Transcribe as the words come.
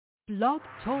Blog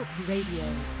Talk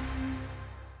Radio.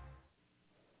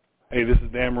 Hey, this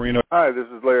is Dan Marino. Hi, this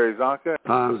is Larry Zonka.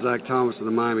 Hi, I'm Zach Thomas of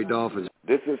the Miami Dolphins.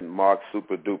 This is Mark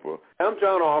Super Duper. I'm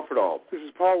John Offerdahl. This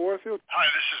is Paul Warfield. Hi,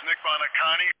 this is Nick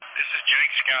Bonacani. This is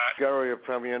Jake Scott. Gary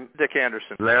Premian. Dick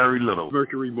Anderson. Larry Little.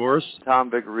 Mercury Morris.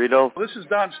 Tom Vigorito. This is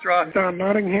Don Strock. Don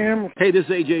Nottingham. Hey, this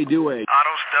is A.J. Dewey.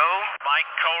 Otto Stowe. Mike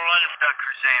Colon. Doug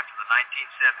Cruzan for the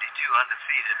 1972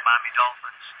 undefeated Miami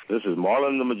Dolphins. This is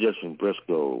Marlon the Magician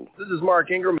Briscoe. This is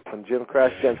Mark Ingram. I'm Jim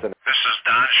Crash Jensen. This is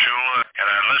Don Shula, and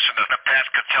I listen to the Pat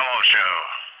Catello Show.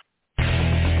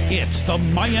 It's the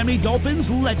Miami Dolphins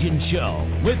Legend Show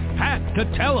with Pat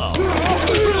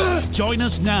Catello. Join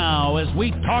us now as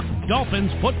we talk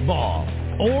Dolphins football,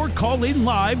 or call in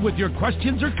live with your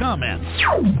questions or comments.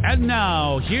 And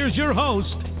now, here's your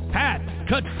host, Pat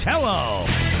Catello.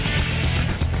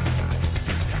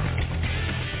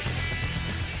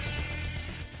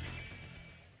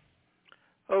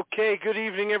 Okay, good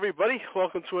evening, everybody.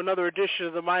 Welcome to another edition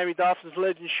of the Miami Dolphins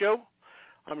Legend Show.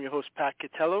 I'm your host, Pat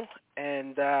Catello,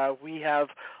 and we have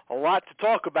a lot to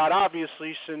talk about,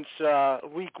 obviously, since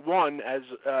week one, as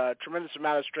a tremendous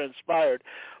amount has transpired.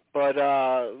 But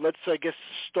let's, I guess,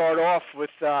 start off with,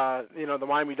 the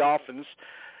Miami Dolphins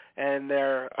and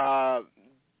their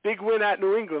big win at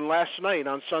New England last night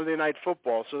on Sunday Night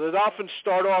Football. So the Dolphins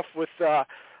start off with a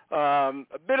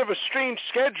bit of a strange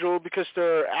schedule because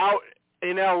they're out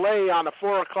in L.A. on a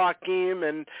 4 o'clock game,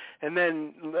 and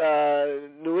then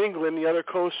New England, the other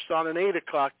coast, on an 8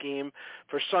 o'clock game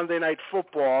for Sunday Night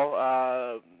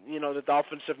Football. The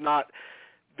Dolphins have not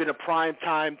been a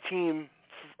primetime team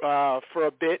for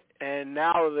a bit, and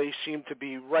now they seem to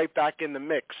be right back in the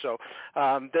mix. So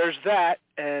there's that,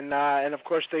 and of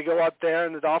course they go out there,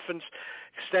 and the Dolphins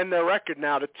extend their record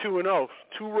now to 2-0.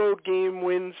 2 road game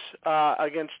wins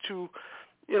against two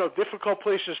difficult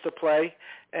places to play,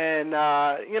 and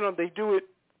they do it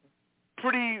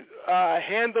pretty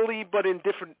handily, but in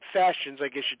different fashions, I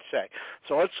guess you'd say.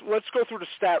 So let's go through the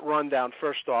stat rundown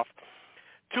first off.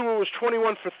 Tua was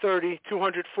 21 for 30,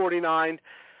 249,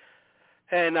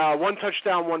 and 1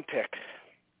 touchdown, 1 pick.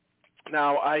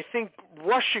 Now, I think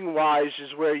rushing-wise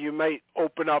is where you might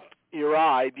open up your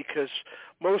eye, because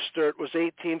Mostert was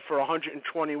 18 for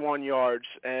 121 yards,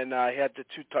 and he had the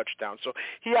 2 touchdowns. So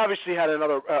he obviously had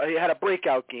he had a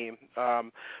breakout game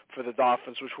for the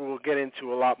Dolphins, which we'll get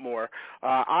into a lot more.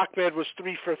 Ahmed was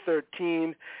 3 for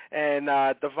 13, and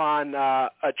Devon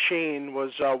Achane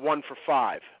was 1 for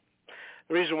 5.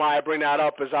 The reason why I bring that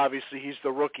up is obviously he's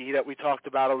the rookie that we talked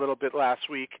about a little bit last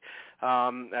week,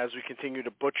 as we continue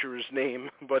to butcher his name.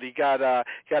 But he got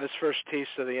his first taste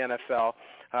of the NFL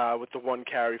with the 1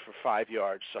 carry for 5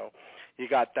 yards. So you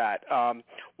got that.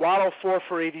 Waddle 4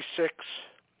 for 86,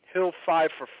 Hill 5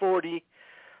 for 40.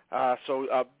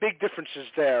 So big differences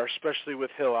there, especially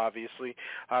with Hill, obviously.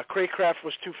 Craycraft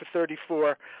was 2 for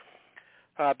 34.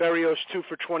 Berrios 2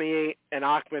 for 28, and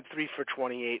Ahmed 3 for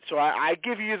 28. So I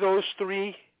give you those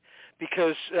 3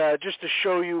 because just to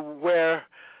show you where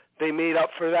they made up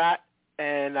for that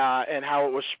and how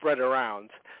it was spread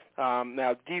around.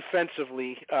 Now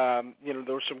defensively, there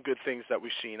were some good things that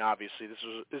we've seen. Obviously, this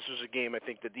was a game I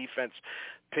think the defense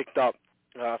picked up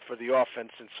for the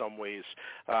offense in some ways.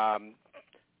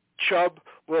 Chubb,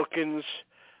 Wilkins,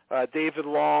 David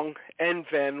Long, and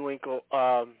Van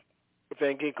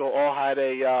Ginkel all had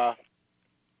a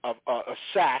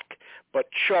sack, but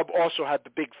Chubb also had the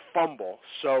big fumble.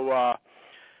 So,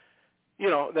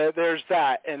 there's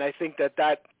that, and I think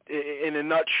that in a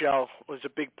nutshell was a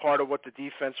big part of what the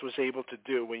defense was able to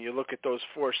do when you look at those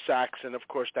 4 sacks and, of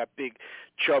course, that big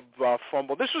Chubb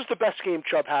fumble. This was the best game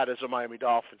Chubb had as a Miami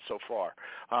Dolphin so far.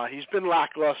 He's been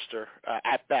lackluster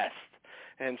at best,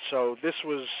 and so this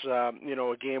was, a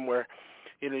game where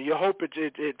you hope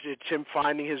it's him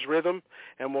finding his rhythm,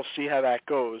 and we'll see how that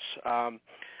goes.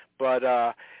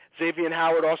 But Xavier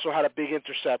Howard also had a big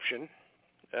interception.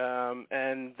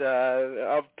 And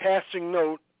of passing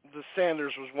note, the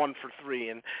Sanders was 1 for 3.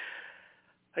 And,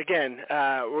 again,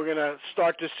 we're going to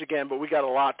start this again, but we got a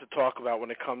lot to talk about when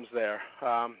it comes there.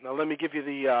 Now let me give you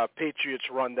the Patriots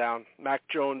rundown. Mac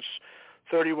Jones,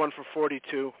 31 for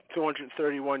 42,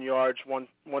 231 yards, one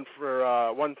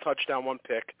touchdown, 1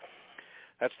 pick.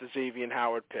 That's the Xavier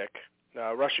Howard pick.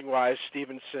 Rushing-wise,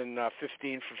 Stevenson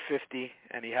 15 for 50,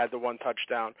 and he had the 1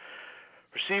 touchdown.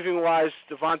 Receiving-wise,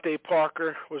 Devontae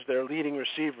Parker was their leading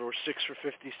receiver, 6 for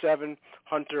 57.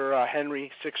 Hunter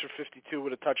Henry, 6 for 52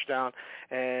 with a touchdown.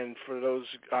 And for those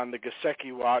on the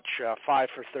Gesicki watch, 5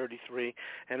 for 33.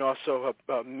 And also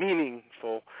a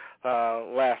meaningful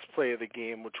last play of the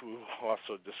game, which we will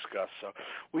also discuss. So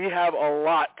we have a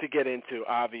lot to get into,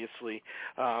 obviously.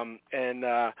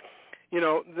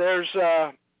 there's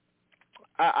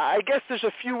I guess there's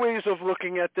a few ways of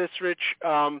looking at this, Rich.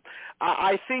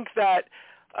 I think that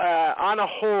on a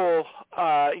whole,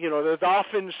 the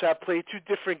Dolphins have played two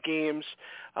different games.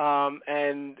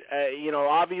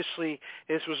 Obviously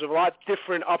this was a lot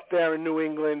different up there in New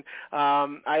England.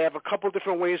 I have a couple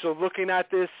different ways of looking at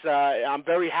this. I'm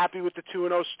very happy with the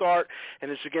 2-0 start,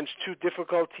 and it's against two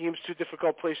difficult teams, two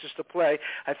difficult places to play.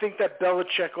 I think that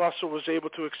Belichick also was able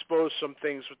to expose some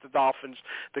things with the Dolphins.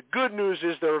 The good news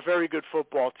is they're a very good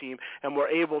football team, and we're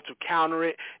able to counter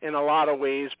it in a lot of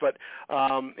ways, but,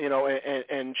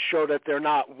 and show that they're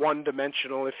not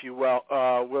one-dimensional, if you will,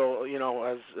 as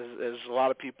a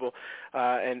lot of people,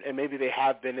 and maybe they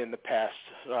have been in the past.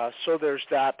 So there's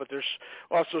that, but there's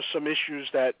also some issues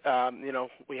that,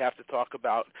 we have to talk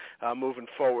about moving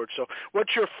forward. So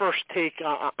what's your first take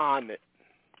on it?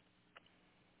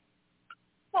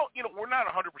 Well, we're not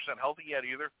 100% healthy yet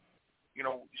either. We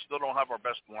still don't have our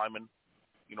best linemen,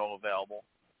 available.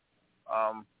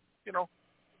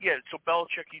 So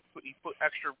Belichick, he put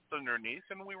extra underneath,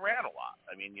 and we ran a lot.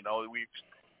 I mean, we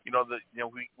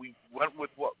went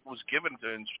with what was given to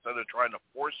instead of trying to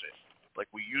force it like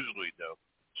we usually do.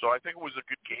 So I think it was a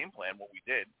good game plan what we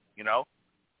did. We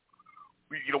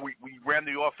ran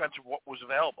the offense of what was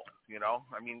available.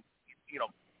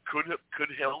 Could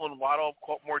Hill and Waddle have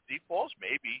caught more deep balls?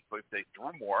 Maybe, but if they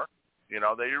threw more, they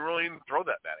didn't really even throw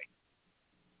that many.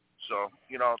 So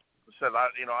I said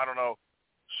I don't know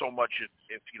so much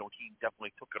if he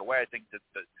definitely took it away. I think that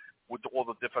with all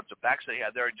the defensive backs they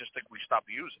had there, I just think we stopped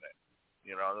using it.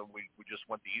 We just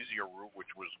went the easier route,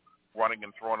 which was running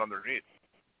and throwing underneath.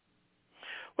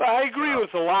 Well, I agree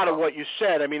with a lot of what you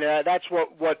said. I mean, that's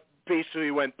what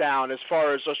basically went down as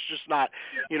far as us just not,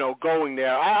 going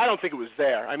there. I don't think it was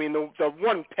there. I mean, the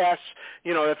one pass,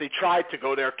 that they tried to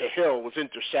go there to Hill was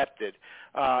intercepted.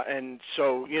 And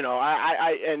so,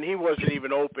 and he wasn't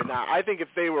even open. I think if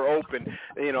they were open,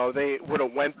 they would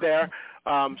have went there.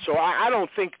 So I don't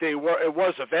think it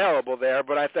was available there,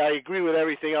 but I agree with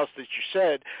everything else that you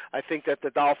said. I think that the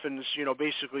Dolphins,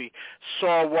 basically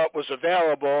saw what was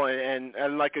available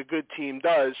and like a good team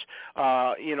does,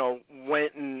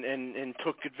 went and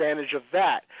took advantage of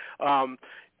that.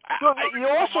 You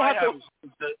also have to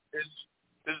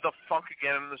is the funk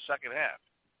again in the second half.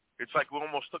 It's like we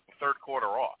almost took the third quarter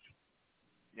off.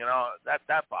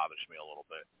 That bothers me a little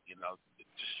bit. It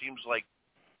just seems like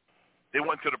they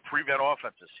went to the prevent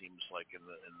offense, it seems like, in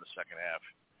the second half.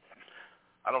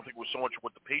 I don't think it was so much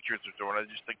what the Patriots are doing. I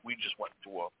just think we just went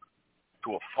to a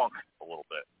funk a little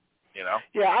bit.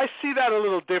 Yeah, I see that a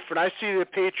little different. I see the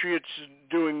Patriots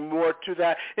doing more to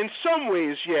that. In some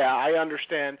ways, yeah, I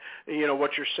understand,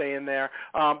 what you're saying there.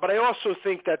 But I also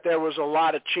think that there was a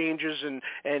lot of changes and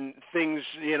things,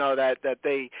 that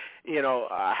they,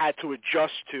 had to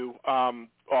adjust to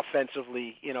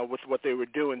offensively, with what they were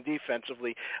doing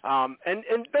defensively. And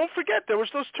don't forget, there was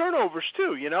those turnovers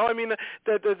too, I mean,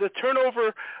 the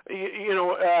turnover,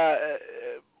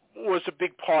 was a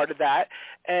big part of that,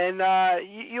 and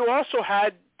you also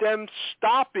had them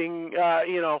stopping,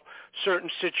 certain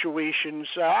situations.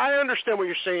 I understand what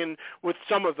you're saying with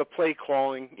some of the play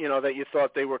calling, that you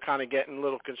thought they were kind of getting a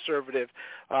little conservative,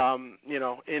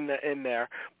 in there.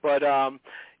 But,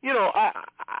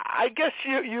 I guess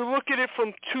you look at it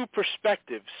from two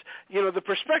perspectives. The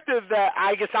perspective that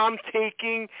I guess I'm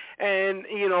taking, and,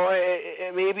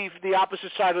 maybe the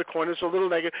opposite side of the coin is a little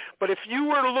negative, but if you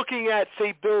were looking at,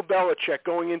 say, Bill Belichick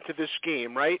going into this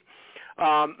game, right,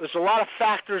 there's a lot of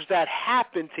factors that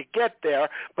happen to get there,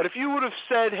 but if you would have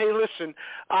said, hey, listen,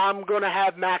 I'm going to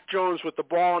have Mac Jones with the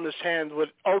ball in his hand with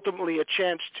ultimately a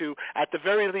chance to, at the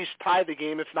very least, tie the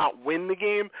game, if not win the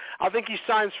game, I think he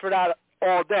signs for that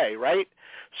all day, right?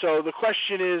 So the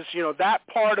question is, that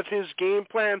part of his game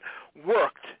plan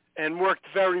worked and worked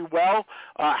very well.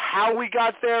 How we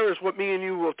got there is what me and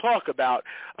you will talk about.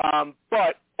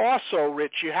 But also,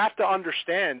 Rich, you have to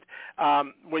understand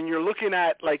when you're looking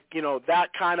at that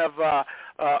kind of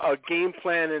a game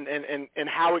plan and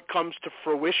how it comes to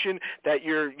fruition, that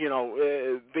you're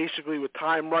basically with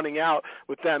time running out,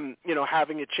 with them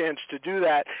having a chance to do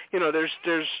that.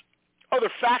 There's other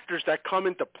factors that come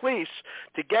into place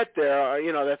to get there.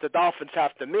 That the Dolphins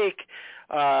have to make,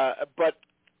 but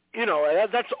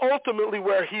that's ultimately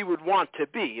where he would want to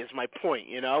be. Is my point.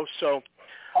 So.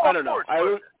 I don't know.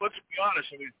 Let's be honest.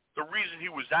 I mean, the reason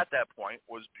he was at that point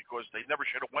was because they never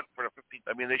should have went for the 15.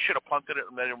 I mean, they should have punted it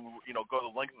and then go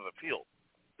the length of the field.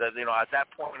 That at that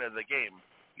point of the game,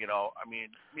 I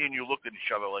mean, me and you looked at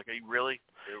each other like, are you really?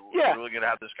 Yeah. We're really going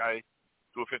to have this guy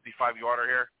do a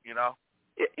 55-yarder here?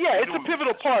 Yeah, it's a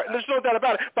pivotal part. There's no doubt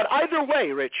about it. But either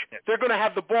way, Rich, they're going to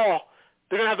have the ball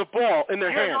They're going to have the ball in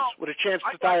their hands with a chance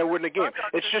to tie or win the game.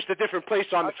 It's just a different place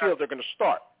on the field they're going to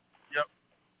start. Yep.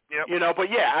 You know, but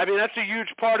yeah, I mean, that's a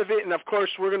huge part of it, and of course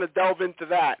we're going to delve into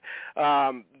that.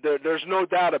 There's no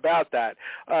doubt about that.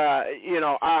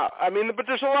 I mean, but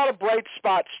there's a lot of bright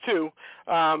spots too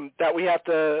that we have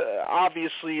to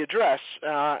obviously address.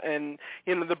 And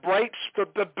you know, the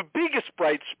biggest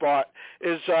bright spot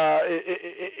is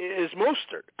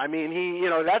Mostert. I mean,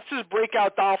 that's his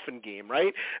breakout Dolphin game,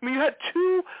 right? I mean, you had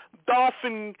two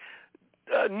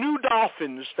new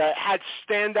Dolphins that had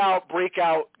standout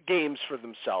breakout games for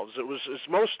themselves. It was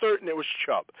Mostert and it was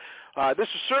Chubb. This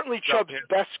is certainly Chubb's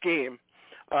best game.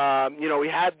 He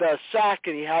had the sack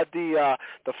and he had the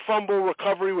fumble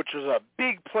recovery, which was a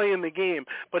big play in the game.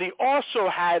 But he also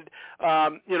had, a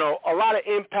lot of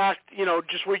impact,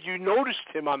 just where you noticed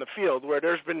him on the field, where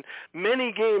there's been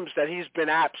many games that he's been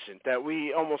absent, that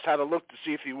we almost had to look to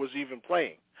see if he was even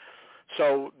playing.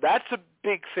 So that's a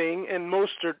big thing, and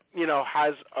Mostert,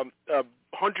 has a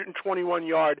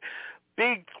 121-yard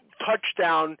big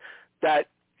touchdown that,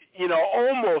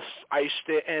 almost iced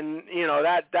it, and,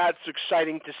 that's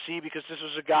exciting to see because this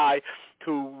was a guy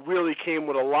who really came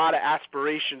with a lot of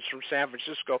aspirations from San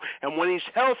Francisco, and when he's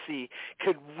healthy,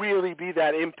 could really be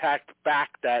that impact back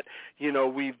that,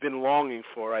 we've been longing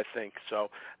for, I think. So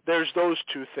there's those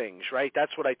two things, right?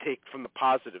 That's what I take from the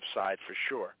positive side for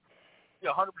sure. Yeah,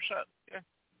 100%. Yeah.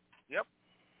 Yep.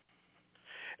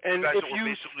 And guys if that were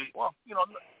basically,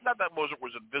 not that Mostert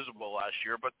was invisible last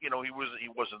year, but he didn't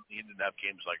have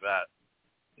games like that.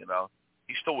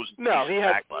 He still was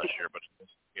back last year, but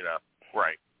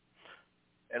right.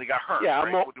 And he got hurt. Yeah,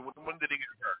 right? When did he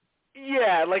get hurt?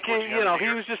 Yeah, like he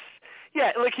was just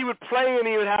like he would play and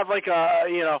he would have like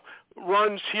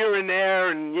runs here and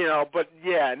there, and but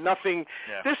nothing.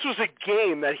 Yeah. This was a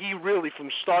game that he really, from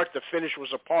start to finish,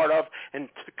 was a part of, and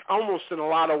almost in a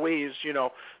lot of ways,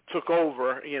 took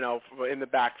over, in the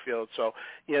backfield. So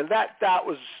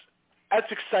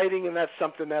that's exciting, and that's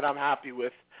something that I'm happy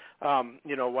with.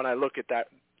 When I look at that,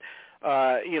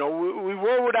 we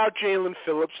were without Jalen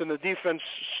Phillips, and the defense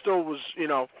still was,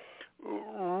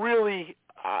 really.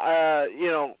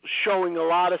 Showing a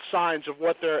lot of signs of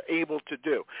what they're able to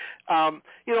do.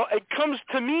 It comes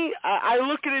to me, I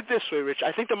look at it this way, Rich.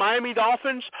 I think the Miami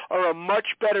Dolphins are a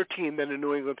much better team than the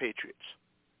New England Patriots.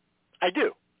 I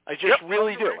do. I just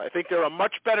really do. I think they're a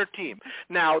much better team.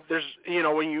 Now, there's,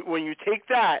 when you take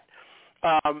that,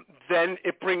 then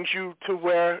it brings you to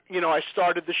where, I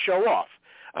started the show off.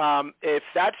 If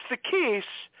that's the case,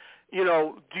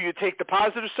 do you take the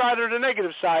positive side or the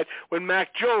negative side when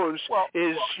Mac Jones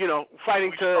is,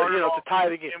 fighting to tie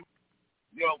the game?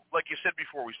 Like you said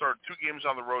before, we started 2 games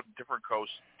on the road, different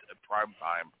coasts at prime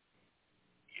time.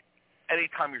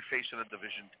 Anytime you're facing a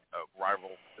division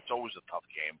rival, it's always a tough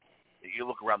game. You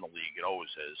look around the league, it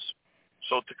always is.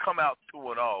 So to come out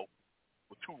 2-0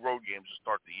 with 2 road games to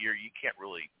start the year, you can't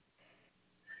really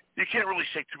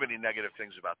say too many negative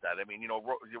things about that. I mean,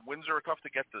 wins are tough to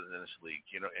get to in this league,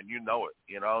 and you know it.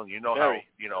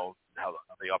 How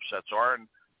the upsets are, and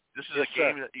this is a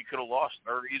game that you could have lost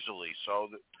very easily. So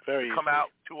to come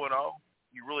out 2-0,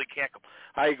 you really can't complain.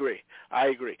 I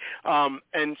agree.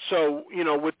 And so,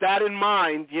 with that in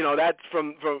mind, that's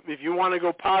from if you want to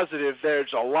go positive,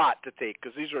 there's a lot to take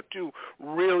because these are 2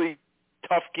 really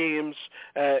tough games,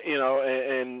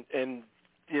 and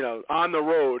on the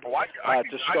road to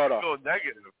start off. I can go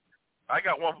negative. I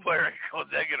got one player I can go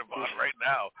negative on right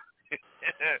now.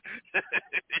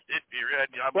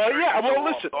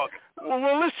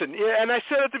 Listen. Yeah, and I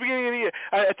said at the beginning of the year,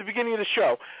 at the beginning of the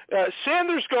show,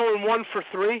 Sanders going 1 for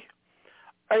 3.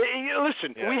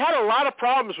 We had a lot of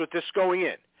problems with this going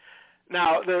in.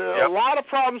 Now there are a lot of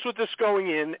problems with this going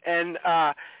in, and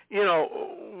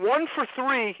 1 for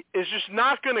 3 is just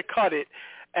not going to cut it.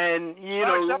 And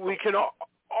we can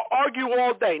argue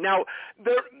all day. Now,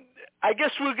 I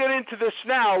guess we'll get into this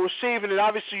now. We're saving it.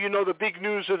 Obviously, the big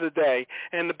news of the day,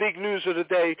 and the big news of the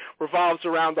day revolves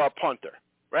around our punter,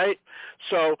 right?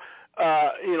 So,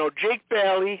 Jake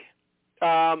Bailey,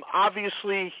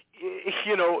 obviously,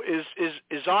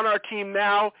 is on our team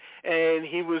now, and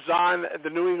he was on the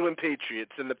New England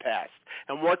Patriots in the past.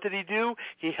 And what did he do?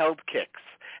 He held kicks.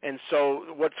 And so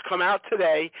what's come out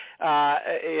today,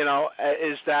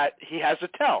 is that he has a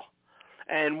tell.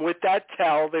 And with that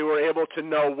tell, they were able to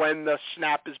know when the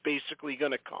snap is basically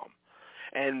going to come.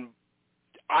 And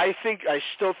I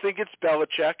still think it's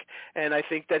Belichick, and I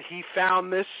think that he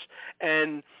found this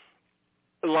and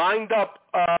lined up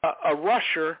a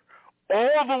rusher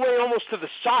all the way almost to the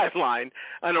sideline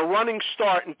on a running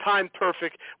start and timed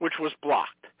perfect, which was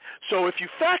blocked. So if you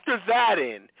factor that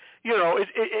in,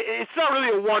 it's not really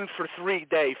a 1-for-3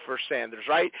 day for Sanders,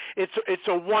 right? It's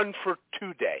a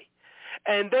 1-for-2 day.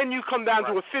 And then you come down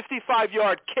to a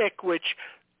 55-yard kick, which,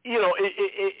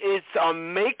 it's a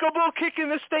makeable kick in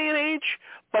this day and age,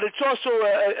 but it's also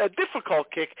a difficult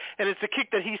kick, and it's a kick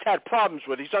that he's had problems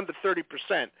with. He's under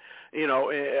 30%,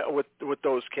 with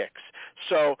those kicks.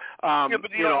 So, but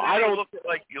I don't look at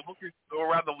go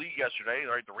around the league yesterday.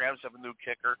 Right, the Rams have a new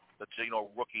kicker that's a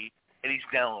rookie, and he's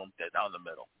down the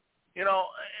middle.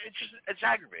 It's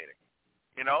aggravating.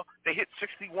 They hit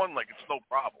 61 like it's no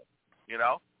problem.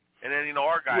 And then,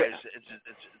 our guys,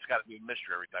 it's got to be a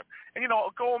mystery every time. And,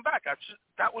 going back,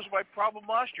 that was my problem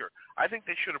last year. I think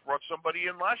they should have brought somebody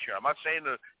in last year. I'm not saying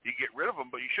that you get rid of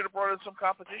them, but you should have brought in some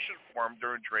competition for him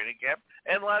during training camp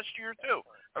and last year, too.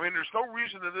 I mean, there's no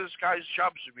reason that this guy's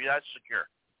job should be that secure.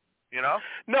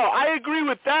 No, I agree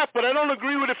with that, but I don't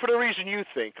agree with it for the reason you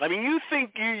think. I mean, you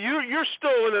think you're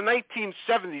still in the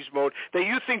 1970s mode that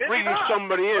you think bringing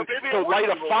somebody in to light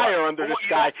a fire under this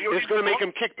guy is going to make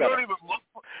him kick better.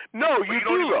 No, you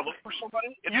do look.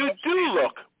 You do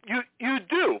look. You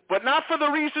do, but not for the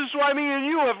reasons why me and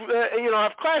you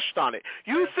have clashed on it.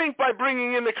 You think by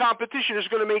bringing in the competition is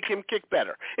going to make him kick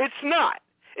better. It's not.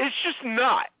 It's just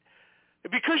not.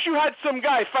 Because you had some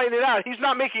guy fighting it out, he's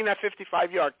not making that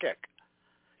 55-yard kick.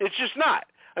 It's just not.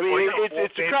 I mean,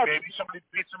 it's a crowd. Maybe somebody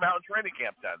beats him out in training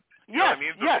camp then. Yes,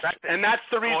 yes, and that's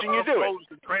the reason you do it.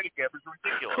 In training camp is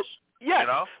ridiculous. Yes.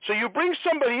 So you bring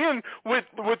somebody in with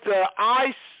the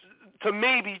eyes to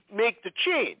maybe make the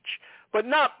change, but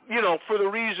not, for the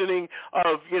reasoning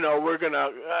of, we're going to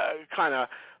kind of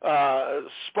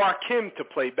spark him to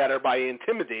play better by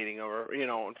intimidating or,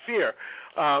 in fear.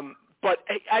 But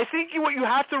I think what you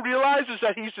have to realize is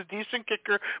that he's a decent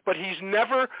kicker, but he's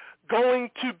never going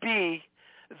to be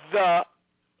the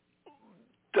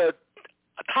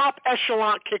top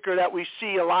echelon kicker that we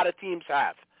see a lot of teams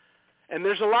have. And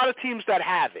there's a lot of teams that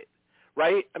have it,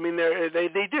 right? I mean,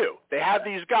 they do. They have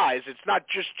these guys. It's not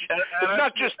just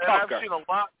Tucker. I've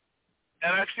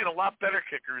seen a lot better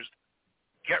kickers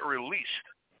get released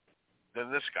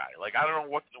than this guy. Like, I don't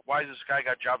know why this guy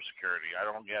got job security. I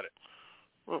don't get it.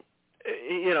 Well,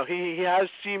 he has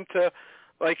seemed to,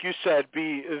 like you said,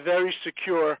 be very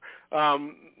secure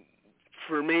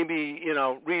for maybe,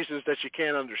 reasons that you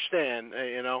can't understand,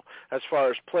 as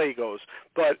far as play goes.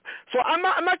 But so I'm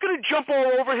not going to jump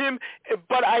all over him,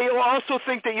 but I also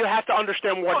think that you have to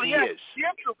understand what he is. The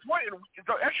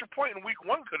extra point in week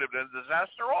 1 could have been a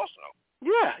disaster also.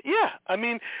 Yeah. I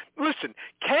mean, listen,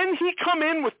 can he come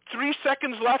in with 3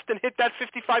 seconds left and hit that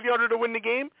 55-yarder to win the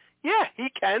game? Yeah, he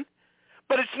can.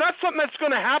 But it's not something that's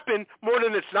going to happen more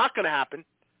than it's not going to happen.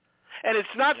 And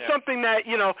it's not something that,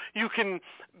 you can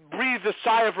breathe a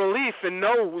sigh of relief and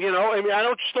know, I mean, I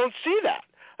just don't see that.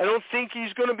 I don't think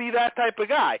he's going to be that type of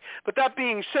guy. But that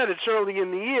being said, it's early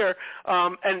in the year,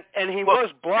 and he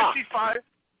was blocked.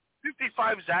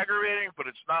 55 is aggravating, but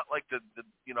it's not like the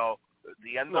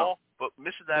end all. But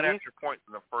missing that extra point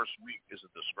in the first week is a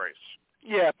disgrace.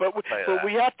 Yeah, but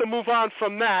we have to move on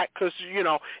from that because, you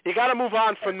got to move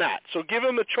on from that. So give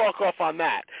him the chalk off on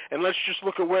that, and let's just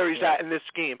look at where he's at in this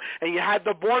game. And you had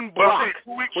the one block.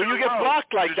 When you get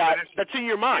blocked like that, that's in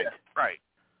your mind. Yeah, right.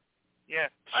 Yeah.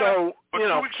 So,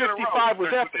 55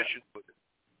 was after that.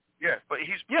 Yeah, but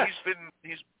he's been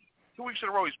 2 weeks in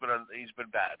a row he's been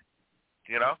bad.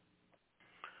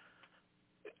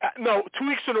 No, 2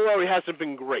 weeks in a row he hasn't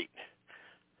been great.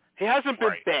 He hasn't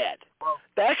been bad.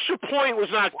 The extra point was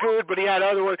not good, but he had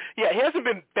other ones. Yeah, he hasn't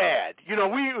been bad. When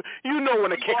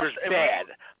a kicker's bad.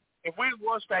 If we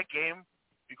lost that game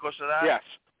because of that, yes,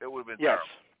 it would have been terrible.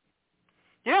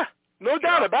 Yeah, no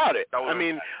doubt about it. I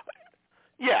mean,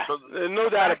 no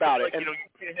doubt about it. You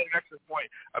can't hit an extra point.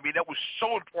 I mean, that was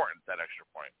so important, that extra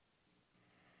point.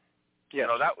 Yes.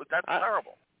 That's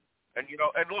terrible. And,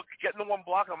 and look, getting the one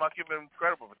block, I'm not giving him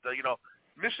credit, but,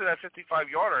 missing that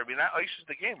 55-yarder, I mean, that ices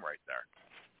the game right there.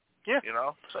 Yeah.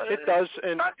 So it does.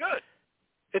 And it's not good.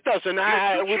 It does. And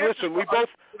we both,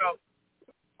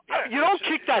 you don't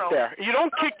kick that there. You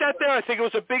don't kick that there. I think it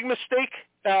was a big mistake.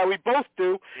 We both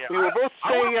do. Yeah, we were both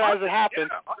saying it as it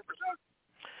happened. Yeah,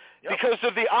 100%. Yep. Because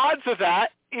of the odds of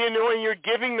that, when you're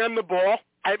giving them the ball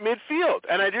at midfield.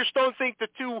 And I just don't think the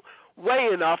two weigh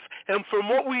enough. And from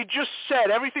what we just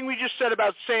said, everything we just said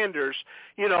about Sanders,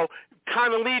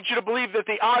 kind of leads you to believe that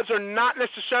the odds are not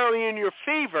necessarily in your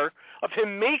favor of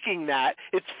him making that.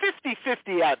 It's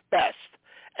 50-50 at best.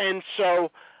 And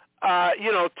so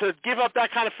to give up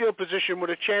that kind of field position with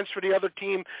a chance for the other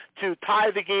team to tie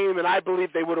the game, and I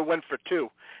believe they would have went for 2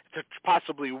 to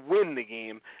possibly win the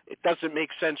game. It doesn't make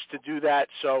sense to do that,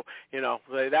 so,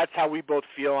 that's how we both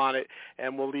feel on it,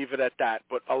 and we'll leave it at that.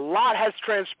 But a lot has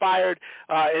transpired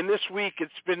in this week.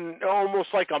 It's been almost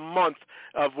like a month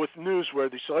with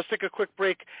newsworthy. So let's take a quick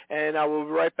break, and we'll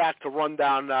be right back to run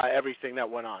down everything that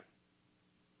went on.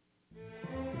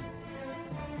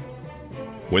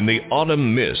 When the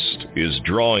autumn mist is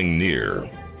drawing near,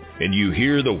 and you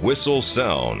hear the whistle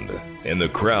sound and the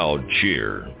crowd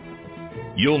cheer,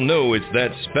 you'll know it's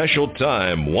that special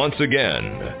time once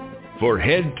again for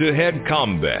head-to-head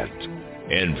combat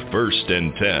and 1st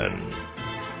and 10.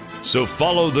 So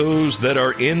follow those that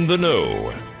are in the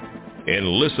know and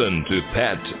listen to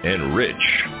Pat and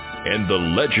Rich and the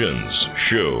Legends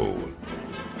Show.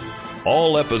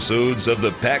 All episodes of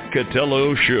the Pat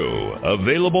Catello Show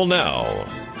available now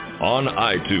on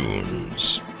iTunes.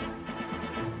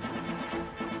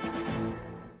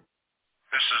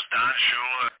 This is Don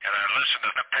Shula, and I listen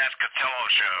to the Pat Catello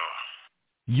Show.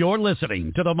 You're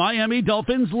listening to the Miami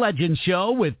Dolphins Legends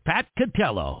Show with Pat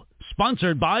Catello,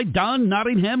 sponsored by Don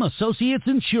Nottingham Associates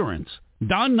Insurance.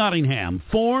 Don Nottingham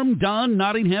formed Don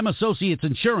Nottingham Associates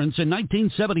Insurance in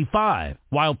 1975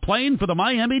 while playing for the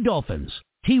Miami Dolphins.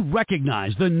 He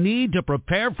recognized the need to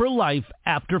prepare for life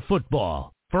after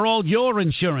football. For all your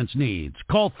insurance needs,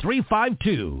 call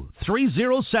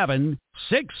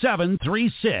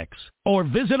 352-307-6736 or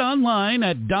visit online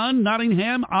at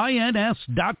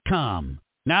donnottinghamins.com.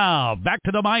 Now, back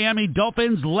to the Miami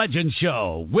Dolphins Legend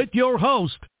Show with your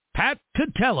host, Pat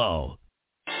Catello.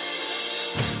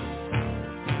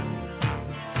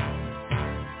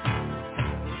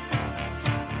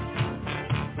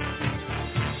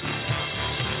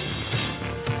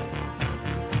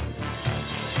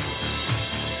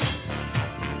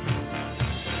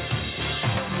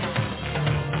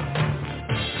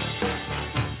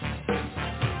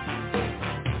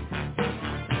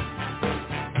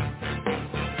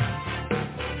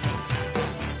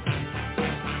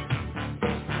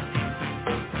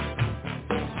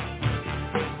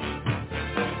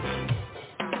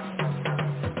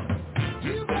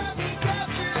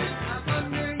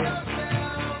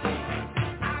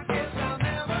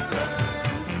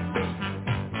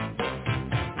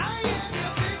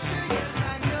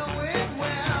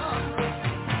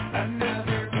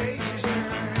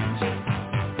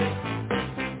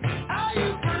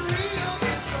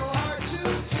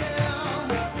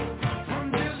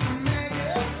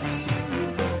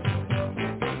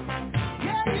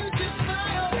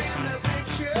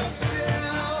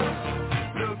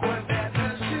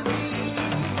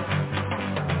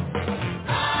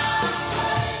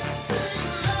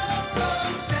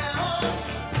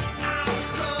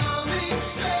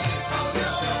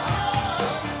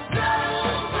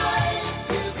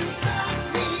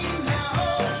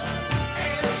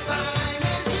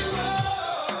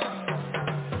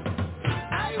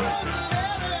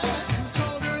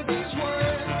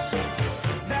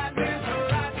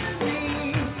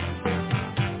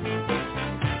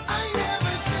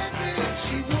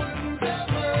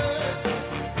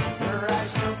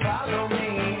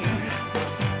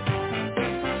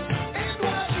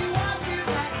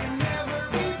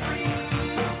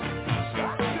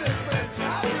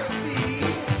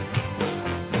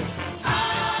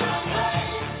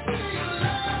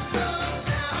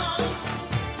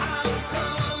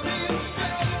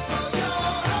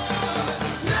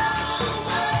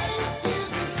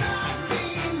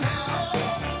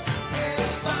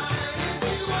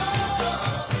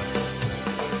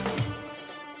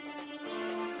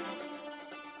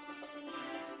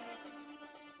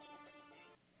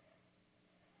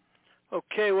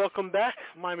 Okay, welcome back.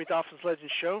 Miami Dolphins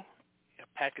Legends Show.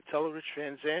 Pat Catello, Rich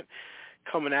Van Zant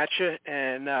coming at you.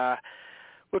 And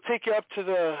we'll take you up to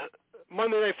the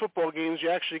Monday Night Football games. You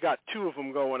actually got 2 of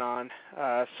them going on.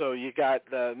 So you got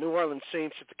the New Orleans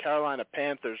Saints at the Carolina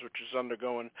Panthers, which is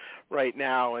undergoing right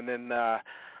now. And then a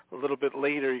little bit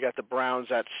later, you got the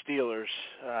Browns at Steelers.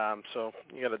 So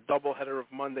you got a doubleheader of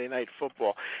Monday Night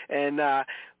Football. And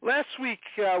last week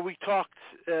we talked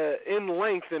in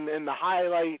length, and the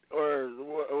highlight, or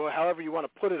however you want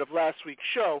to put it, of last week's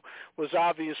show was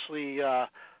obviously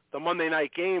the Monday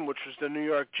night game, which was the New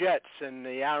York Jets and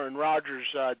the Aaron Rodgers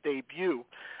debut,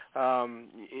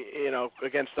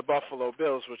 against the Buffalo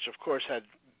Bills, which of course had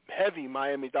heavy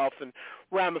Miami Dolphin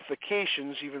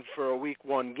ramifications even for a week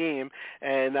 1 game.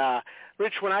 And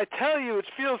Rich, when I tell you it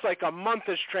feels like a month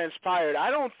has transpired,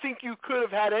 I don't think you could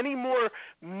have had any more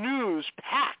news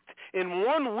packed in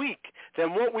 1 week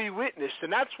than what we witnessed.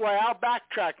 And that's why I'll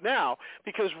backtrack now,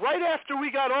 because right after we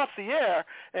got off the air,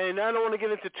 and I don't want to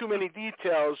get into too many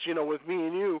details, with me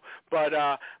and you, but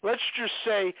let's just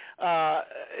say,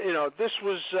 this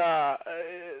was,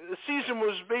 the season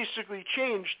was basically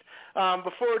changed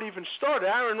before it even started.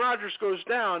 Aaron Rodgers goes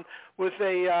down with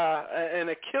an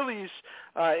Achilles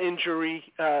injury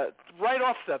right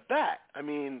off the bat. I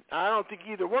mean, I don't think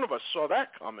either one of us saw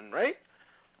that coming, right?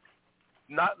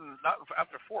 Not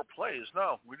after 4 plays.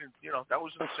 No, we didn't. That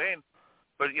was insane.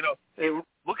 But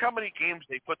look how many games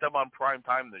they put them on prime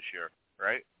time this year,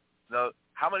 right? Now,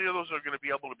 how many of those are going to be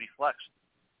able to be flexed?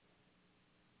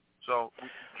 So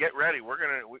get ready.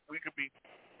 We could be,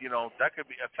 that could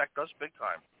affect us big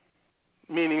time.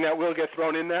 Meaning that we'll get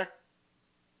thrown in there?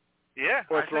 Yeah,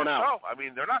 or thrown out. So. I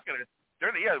mean, they're not going to.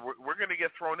 We're going to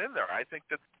get thrown in there. I think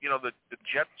that the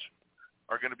Jets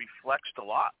are going to be flexed a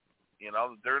lot.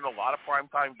 They're in a lot of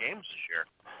primetime games this year.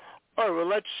 All right, well,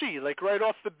 let's see. Like right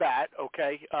off the bat,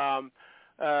 okay,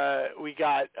 we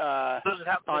got. It doesn't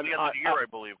happen until the end of the year, I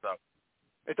believe, though.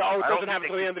 It doesn't happen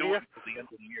until the end of the year? Until the end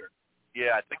of the year.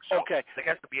 Yeah, I think so. Okay. It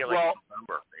has to be like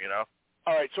November,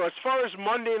 All right, so as far as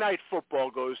Monday Night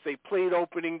Football goes, they played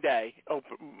opening day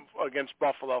against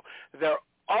Buffalo. Their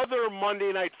other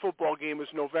Monday Night Football game is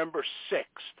November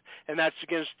 6th, and that's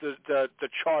against the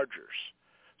Chargers.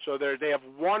 So they have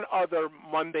one other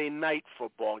Monday Night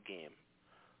Football game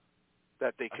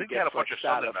that they could get flexed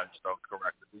out of. I think they had a bunch of Sunday nights, though,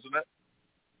 correct, isn't it?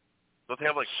 Don't they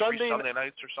have like three Sunday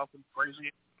nights or something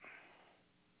crazy?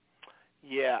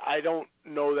 Yeah, I don't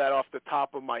know that off the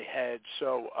top of my head.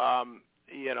 So,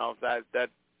 that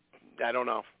I don't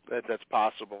know. That's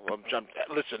possible.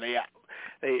 Listen,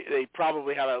 they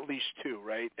probably have at least 2,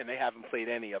 right? And they haven't played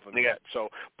any of them yet. So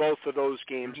both of those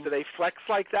games, do they flex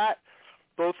like that?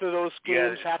 Both of those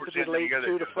games have to be late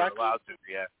to flex? Allowed to,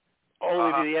 yeah.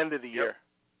 Only to the end of the year.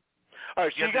 All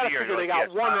right, so you got to figure they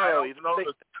got one early. I don't know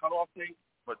the cutoff date,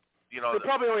 but they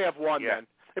probably only have one then.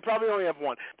 They probably only have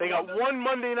one. They got one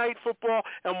Monday Night Football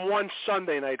and one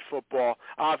Sunday Night Football,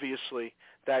 obviously,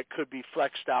 that could be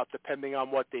flexed out depending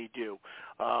on what they do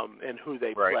and who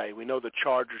they play. We know the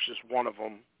Chargers is one of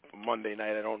them for Monday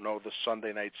night. I don't know the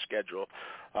Sunday night schedule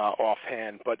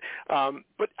offhand. But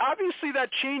obviously that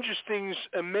changes things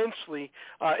immensely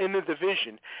in the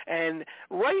division. And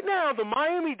right now the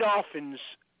Miami Dolphins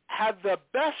have the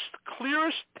best,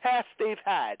 clearest path they've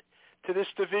had to this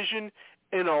division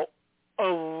in a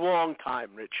long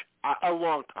time, Rich. A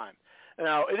long time.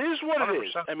 Now, it is what 100%. It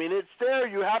is. I mean, it's there.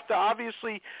 You have to,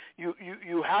 obviously,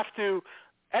 you have to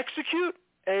execute,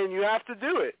 and you have to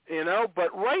do it,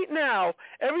 But right now,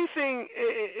 everything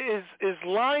is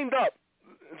lined up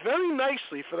very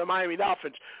nicely for the Miami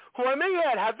Dolphins, who I may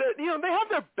add they have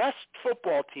their best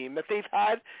football team that they've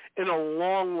had in a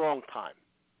long, long time.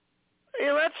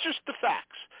 That's just the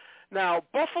facts. Now,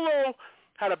 Buffalo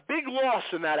had a big loss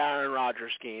in that Aaron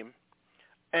Rodgers game,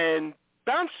 and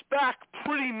bounced back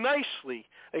pretty nicely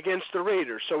against the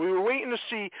Raiders. So we were waiting to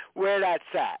see where that's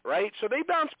at, right? So they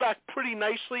bounced back pretty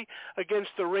nicely against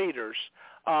the Raiders.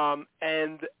 So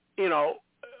they're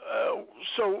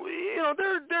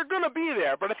going to be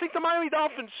there. But I think the Miami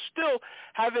Dolphins still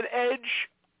have an edge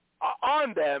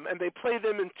on them, and they play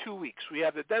them in 2 weeks. We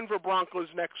have the Denver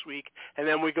Broncos next week, and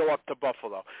then we go up to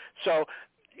Buffalo. So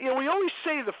we always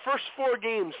say the first 4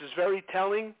 games is very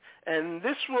telling, and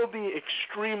this will be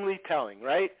extremely telling,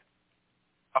 right?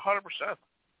 100%.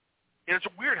 It's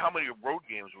weird how many road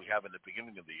games we have in the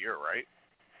beginning of the year, right?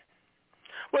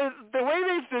 Well, the way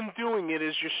they've been doing it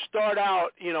is you start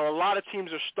out, a lot of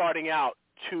teams are starting out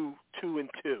 2-2.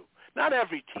 Not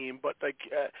every team, but a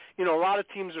lot of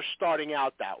teams are starting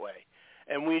out that way.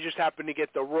 And we just happen to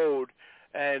get the road,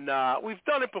 and we've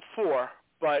done it before,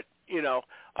 but,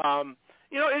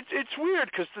 it's weird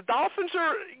because the Dolphins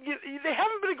they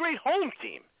haven't been a great home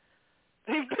team.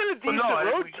 They've been a decent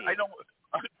road team. I know,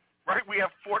 right? We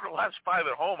have 4 of the last 5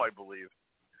 at home, I believe,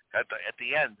 at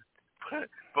the end.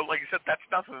 But like you said, that's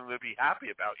nothing to be happy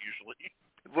about usually.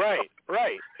 Right.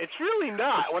 It's really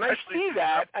not. When I see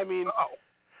that, I mean,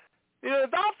 the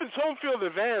Dolphins' home field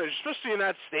advantage, especially in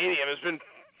that stadium,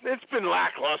 it's been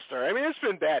lackluster. I mean, it's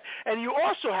been bad. And you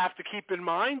also have to keep in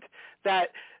mind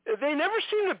that they never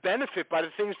seem to benefit by the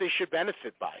things they should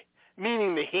benefit by,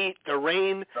 meaning the heat, the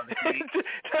rain.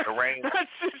 The rain.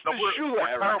 That's just we're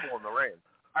terrible in the rain.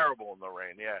 Terrible in the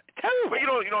rain, yeah. Terrible. But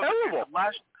terrible.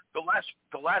 The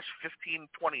last 15,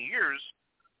 20 years,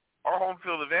 our home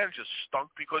field advantage has stunk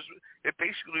because it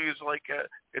basically is like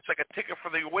it's like a ticket for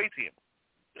the away team.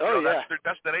 Yeah. That's their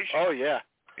destination. Oh, yeah.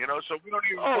 You know, so we don't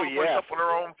even fill the place up with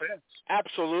our own fans.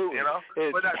 Absolutely. You know,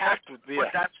 but that's the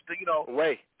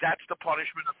that's the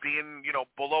punishment of being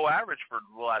below average for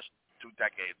the last 2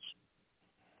 decades.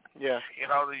 Yeah. You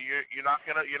know, you're not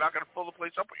gonna fill the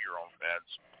place up with your own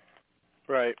fans.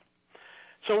 Right.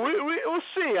 So we'll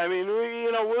see. I mean,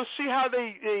 we'll see how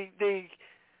they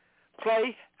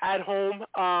play at home.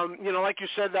 Like you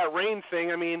said, that rain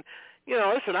thing. I mean,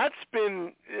 listen, that's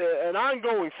been an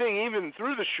ongoing thing even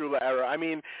through the Shula era. I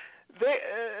mean,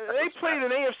 they played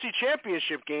an AFC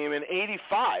Championship game in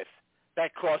 '85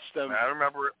 that cost them I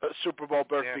remember a Super Bowl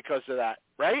berth because of that,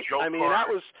 right? Joe Carter. That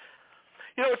was,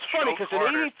 it's funny because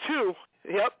in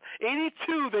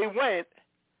 '82 they went,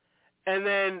 and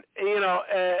then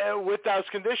with those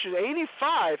conditions,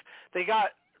 '85 they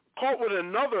got caught with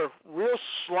another real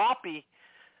sloppy,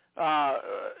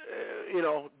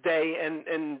 day,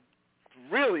 and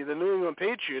really the New England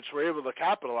Patriots were able to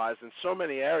capitalize in so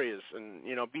many areas and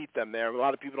beat them there. A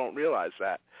lot of people don't realize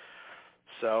that.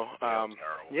 So I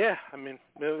mean,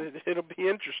 it'll be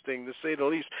interesting to say the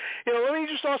least. Let me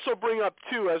just also bring up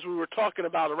too, as we were talking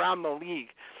about around the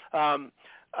league.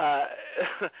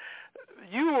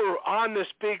 You were on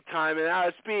this big time, and now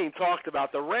it's being talked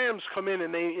about. The Rams come in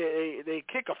and they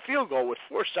kick a field goal with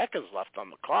 4 seconds left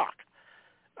on the clock,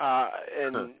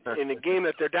 in a game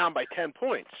that they're down by 10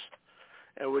 points,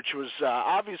 which was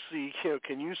obviously,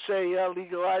 can you say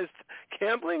legalized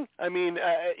gambling? I mean,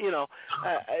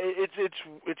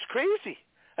 it's crazy.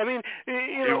 I mean,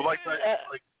 like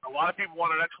a lot of people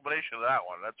want an explanation of that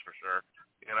one. That's for sure.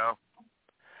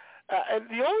 And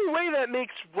the only way that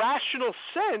makes rational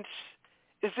sense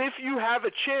is if you have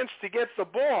a chance to get the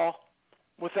ball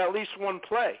with at least one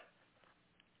play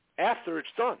after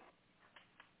it's done.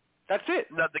 That's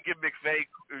it. Now, to give McVay,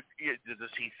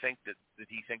 does he think did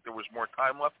he think there was more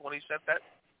time left when he sent that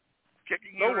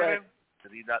kicking unit in?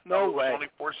 Did he not know it was only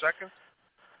 4 seconds?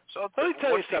 So let me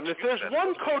tell you something. If there's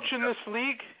one coach in this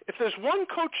league,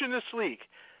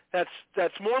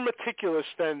 that's more meticulous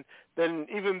than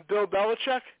even Bill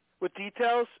Belichick with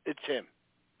details, it's him.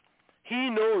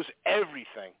 He knows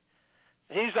everything.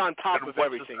 He's on top of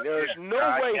everything. There's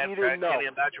no way he didn't know.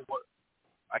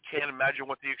 I can't imagine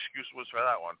what the excuse was for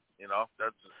that one.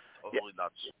 That's totally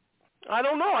nuts. I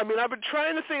don't know. I mean, I've been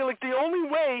trying to think, the only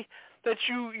way that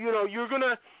you're going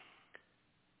to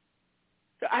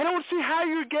 – I don't see how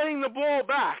you're getting the ball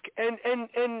back. And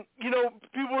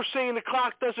people are saying the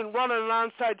clock doesn't run on an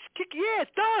onside kick. Yeah,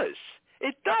 it does.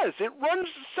 It does. It runs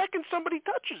the second somebody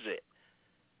touches it.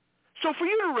 So for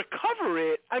you to recover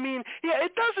it, I mean,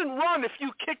 it doesn't run if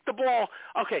you kick the ball.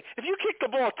 Okay, if you kick the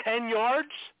ball 10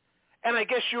 yards, and I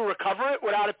guess you recover it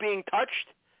without it being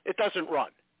touched, it doesn't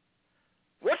run.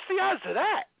 What's the odds of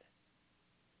that?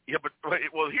 Yeah, but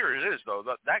here it is, though.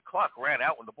 That clock ran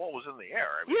out when the ball was in the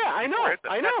air. I mean, I know.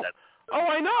 I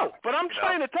know. But I'm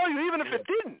trying to tell you, even if it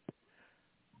didn't.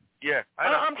 Yeah, I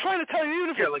know. I'm trying to tell you,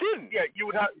 even if it didn't. Yeah, you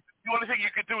would have. The only thing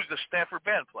you could do is the Stanford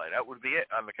band play. That would be it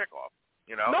on the kickoff.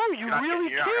 No, you really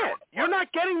can't. You're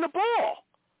not getting the ball.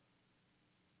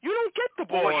 You don't get the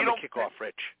ball on the kickoff,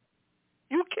 Rich.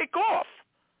 You kick off.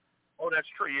 Oh, that's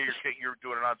true. Yeah, you're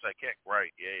doing an onside kick.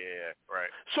 Right. Yeah.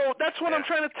 Right. So that's what I'm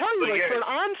trying to tell you. For an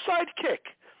onside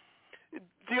kick,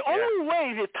 the only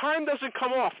way the time doesn't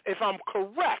come off, if I'm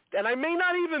correct, and I may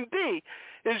not even be,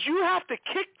 is you have to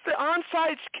kick the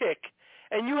onside kick,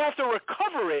 and you have to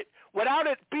recover it without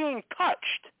it being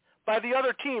touched by the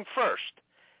other team first.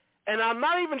 And I'm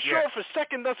not even sure if a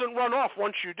second doesn't run off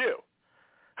once you do.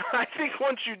 I think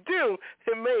once you do,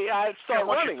 it may start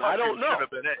running. I don't know.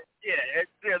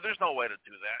 Yeah, there's no way to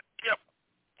do that. Yep.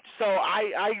 So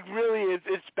I really,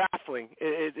 it's baffling.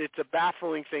 It's a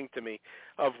baffling thing to me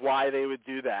of why they would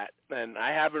do that. And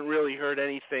I haven't really heard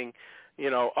anything,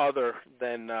 other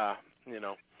than,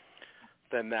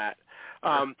 than that.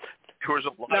 There was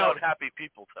a lot of unhappy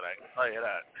people today, I'll tell you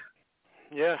that.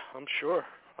 Yeah, I'm sure.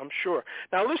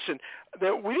 Now, listen,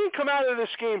 we didn't come out of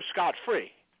this game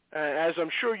scot-free. As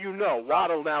I'm sure you know,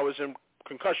 Waddle now is in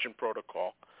concussion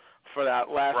protocol for that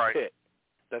last hit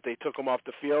that they took him off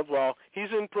the field. Well,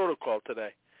 he's in protocol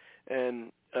today.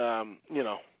 And, you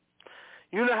know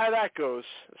how that goes,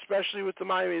 especially with the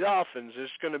Miami Dolphins.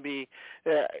 It's going to be,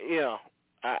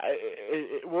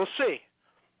 we'll see.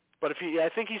 But I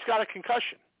think he's got a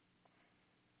concussion.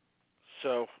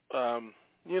 So,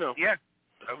 Yeah.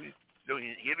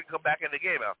 He didn't come back in the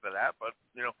game after that, but,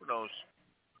 who knows?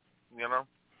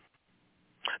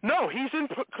 No, he's in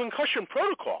concussion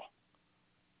protocol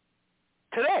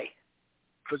today.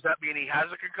 Does that mean he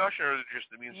has a concussion, or just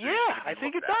it means? Yeah, I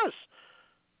think it does.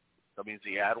 That means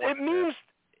he had one.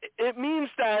 It means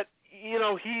that he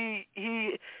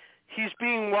he's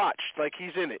being watched. Like,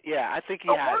 he's in it. Yeah, I think he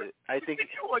had it. I think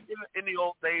like in the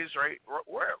old days, right?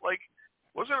 Where like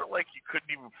wasn't it like you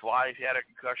couldn't even fly if you had a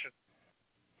concussion?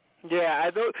 Yeah,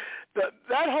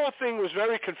 that whole thing was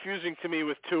very confusing to me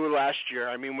with Tua last year.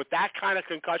 I mean, with that kind of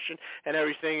concussion and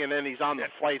everything, and then he's on the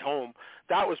flight home,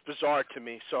 that was bizarre to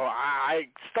me. So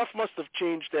stuff must have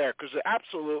changed there, because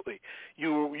absolutely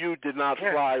you did not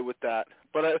fly with that.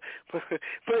 But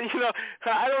you know,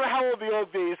 I don't know how old the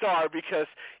old days are, because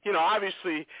you know,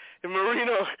 obviously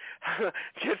Marino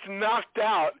gets knocked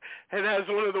out and has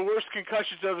one of the worst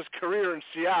concussions of his career in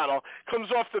Seattle,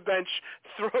 comes off the bench,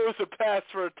 throws a pass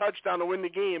for a touchdown to win the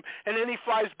game, and then he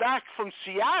flies back from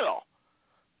Seattle.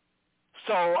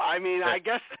 So, I mean, I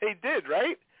guess they did,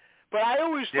 right? But I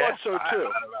always thought so, too.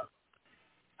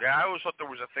 I always thought there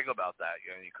was a thing about that.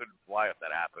 You know, you couldn't fly if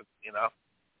that happened, you know?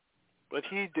 But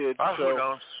he did. Who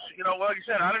knows? You know, like you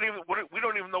said, we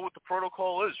don't even know what the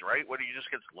protocol is, right? Whether he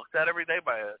just gets looked at every day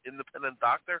by an independent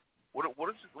doctor. What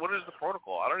is the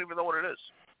protocol? I don't even know what it is.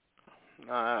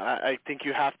 I think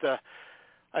you have to.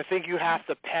 I think you have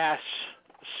to pass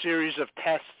a series of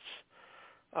tests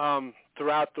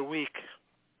throughout the week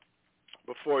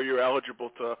before you're eligible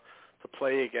to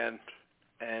play again.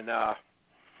 And I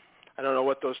don't know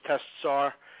what those tests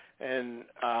are, and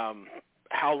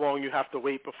how long you have to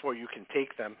wait before you can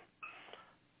take them.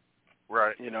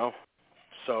 Right. You know,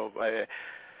 so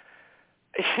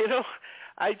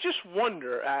I just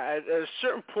wonder, at a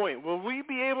certain point, will we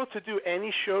be able to do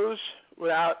any shows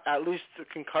without at least the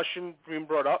concussion being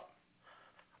brought up?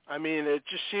 I mean, it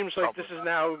just seems like this is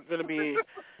now going to be,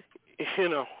 you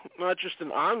know, not just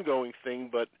an ongoing thing,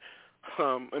 but,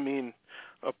 I mean,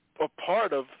 a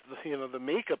part of, the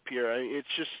makeup here. It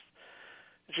just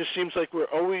seems like we're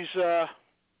always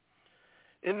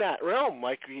in that realm.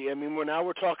 Like,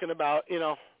 we're talking about,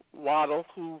 Waddle,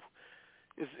 who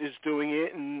is doing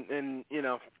it, and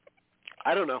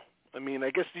I don't know. I mean,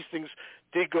 I guess these things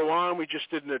did go on. We just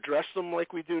didn't address them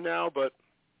like we do now, but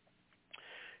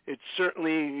it's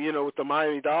certainly, with the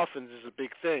Miami Dolphins is a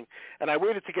big thing. And I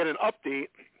waited to get an update,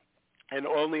 and the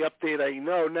only update I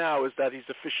know now is that he's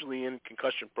officially in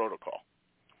concussion protocol.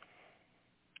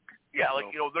 Yeah,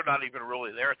 they're not even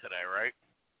really there today, right?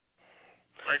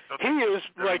 So he is,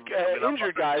 like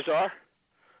injured guys are.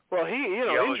 Well,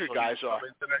 injured guys are.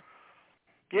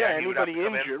 Yeah, anybody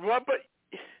injured.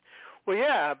 Well,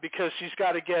 yeah, because he's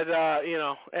got to get,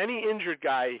 any injured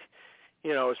guy,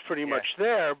 is pretty much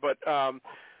there. But,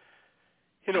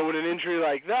 with an injury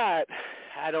like that,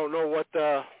 I don't know what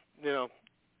the,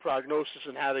 prognosis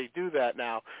and how they do that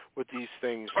now with these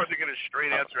things. It's hard to get a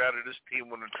straight answer out of this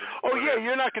team when it's...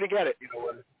 you're not going to get it.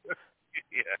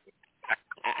 Yeah.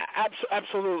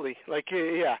 Absolutely.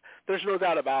 There's no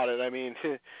doubt about it. I mean,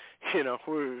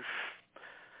 we're...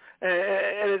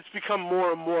 And it's become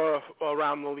more and more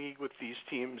around the league with these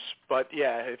teams. But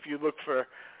yeah, if you look for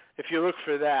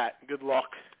that, good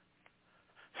luck.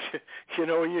 You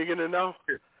know when you're gonna know?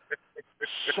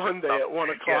 Sunday at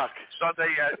 1:00. Yeah,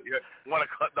 Sunday at 1:00.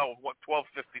 No,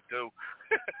 12:52.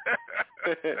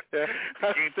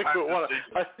 I stick with 1.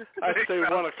 I say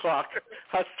 1:00.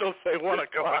 I still say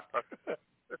 1:00.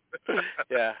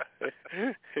 Yeah,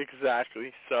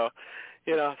 exactly. So,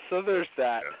 so there's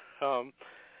that.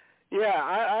 Yeah,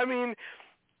 I mean,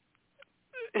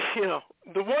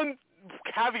 the one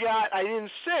caveat I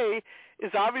didn't say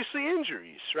is obviously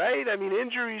injuries, right? I mean,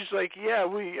 injuries we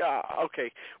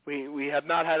have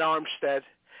not had Armstead,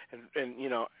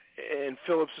 and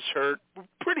Phillips is hurt. We're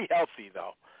pretty healthy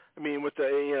though. I mean, with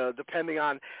the depending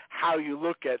on how you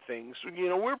look at things,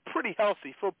 we're a pretty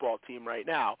healthy football team right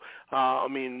now. I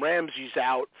mean, Ramsey's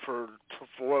out for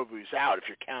he's out if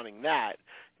you're counting that.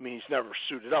 I mean, he's never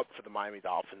suited up for the Miami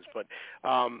Dolphins, but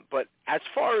as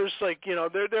far as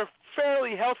they're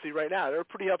fairly healthy right now. They're a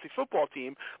pretty healthy football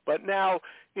team, but now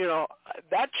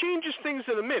that changes things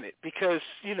in a minute because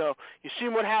you see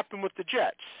what happened with the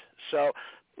Jets. So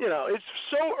it's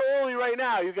so early right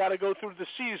now. You got to go through the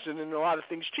season, and a lot of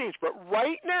things change. But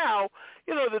right now,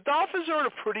 the Dolphins are in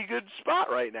a pretty good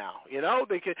spot right now. They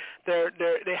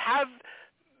have.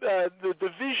 The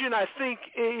division, I think,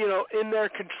 in their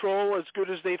control as good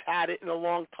as they've had it in a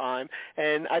long time.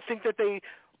 And I think that they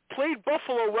played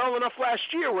Buffalo well enough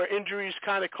last year where injuries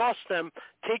kind of cost them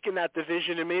taking that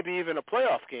division and maybe even a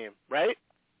playoff game, right?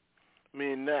 I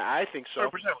mean, I think so.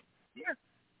 100%. Yeah.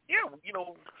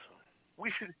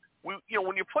 We should. When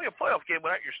you play a playoff game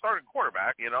without your starting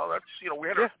quarterback, that's we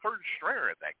had our third stringer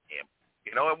at that game,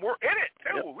 and we're in it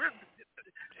too.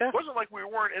 Yep. It wasn't like we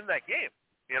weren't in that game,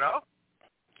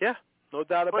 Yeah, no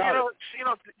doubt about it.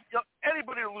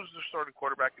 Anybody who loses their starting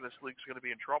quarterback in this league is going to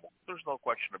be in trouble. There's no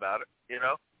question about it,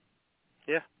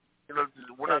 Yeah. You know,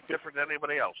 we're not different than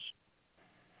anybody else.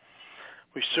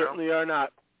 We certainly are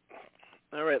not.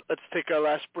 All right, let's take our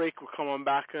last break. We'll come on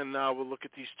back, and we'll look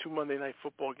at these 2 Monday Night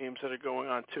Football games that are going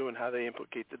on, too, and how they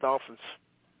implicate the Dolphins.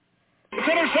 It's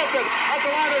intercepted at the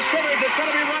line of scrimmage. It's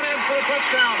going to be run in for a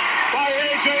touchdown by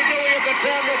A.J. Dewey at the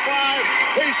 10-5.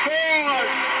 He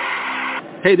scores!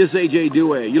 Hey, this is A.J.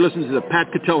 Dewey. You listen to the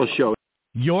Pat Catello Show.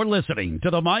 You're listening to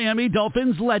the Miami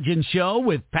Dolphins Legend Show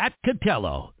with Pat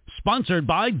Catello, sponsored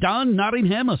by Don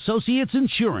Nottingham Associates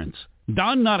Insurance.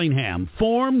 Don Nottingham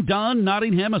formed Don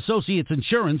Nottingham Associates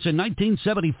Insurance in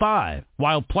 1975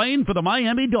 while playing for the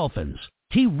Miami Dolphins.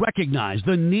 He recognized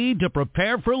the need to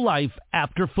prepare for life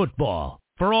after football.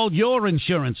 For all your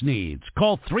insurance needs,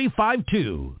 call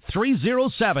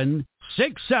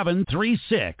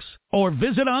 352-307-6736 or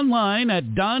visit online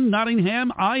at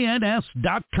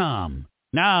donnottinghamins.com.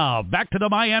 Now, back to the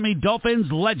Miami Dolphins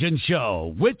Legend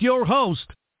Show with your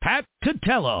host, Pat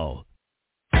Catello.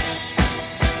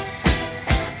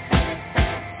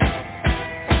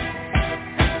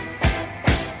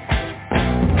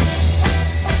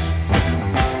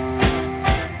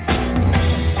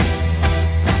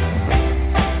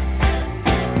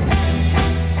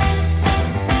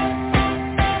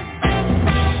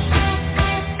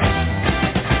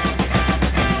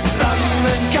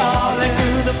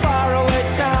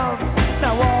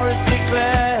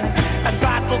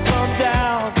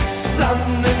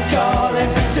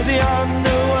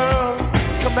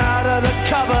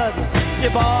 You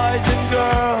boys and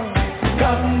girls,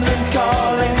 London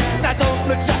calling. Now don't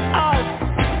look to us.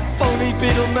 Phony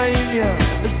Beatlemania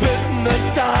has bitten the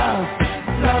stars.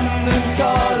 London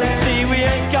calling. See, we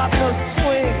ain't got no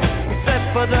swing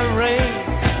except for the rain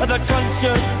and the crunch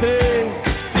of thing.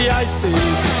 The ice is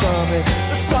coming,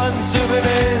 the sun's zooming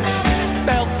in.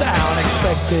 Meltdown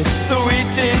expected, the wheat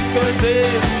is good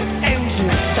in.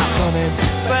 Engine stuck on it,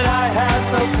 but I have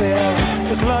no fear,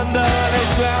 'cause London is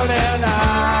drowning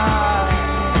out.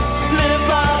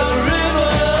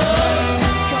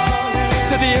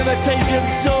 Imitation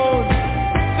zone.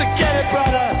 Forget it,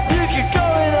 brother, you can go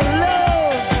it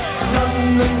alone.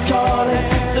 London calling,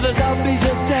 to the zombies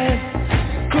of death.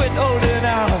 Quit holding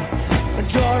out and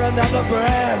draw another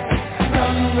breath.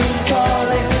 London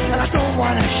calling, and I don't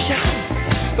want to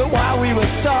shout, but while we were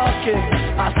talking,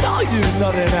 I saw you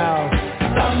nodding out.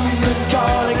 London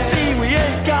calling, see, we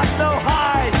ain't got no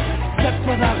hide, except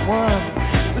for that one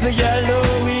with the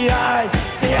yellowy eyes.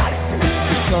 The ice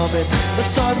is coming, the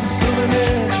sun's zooming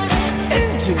in.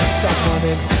 Stop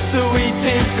running, the wheat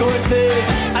is going big,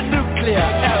 a nuclear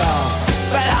error,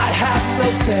 but I have no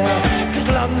fear, 'cause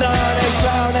London is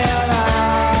drowning out.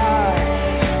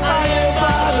 I am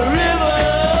by the river.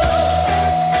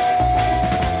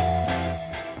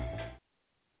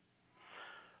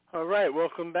 All right,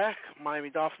 welcome back. Miami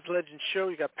Dolphins Legends Show.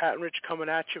 You got Pat and Rich coming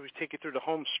at you. We take you through the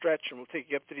home stretch, and we'll take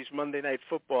you up to these Monday Night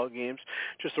Football games.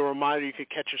 Just a reminder, you could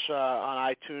catch us on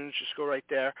iTunes. Just go right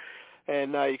there.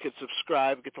 And you can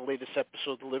subscribe, get the latest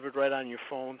episode delivered right on your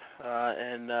phone.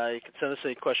 And you can send us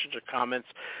any questions or comments,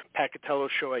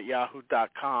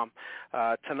 PatCatelloShow@yahoo.com.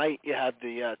 Tonight you have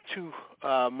the 2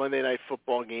 Monday Night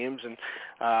Football games. And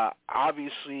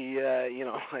obviously,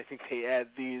 I think they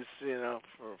add these,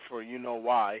 for you know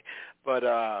why. But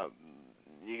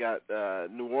you got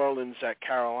New Orleans at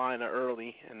Carolina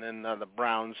early, and then the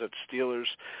Browns at Steelers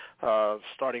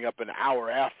starting up an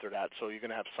hour after that. So you're going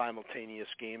to have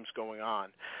simultaneous games going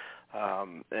on.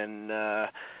 The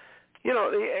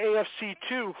AFC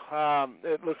too,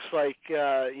 it looks like,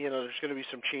 there's going to be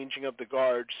some changing of the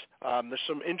guards. There's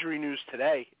some injury news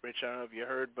today, Rich. I don't know if you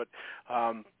heard, but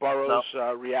Burrows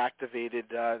reactivated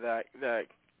that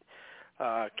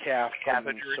calf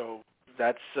injury. So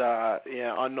that's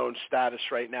unknown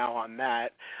status right now on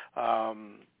that.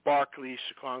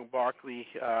 Saquon Barkley,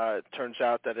 turns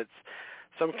out that it's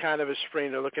some kind of a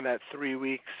sprain. They're looking at 3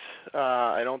 weeks.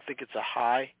 I don't think it's a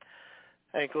high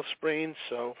ankle sprain,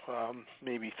 so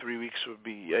maybe 3 weeks would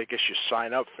be, I guess you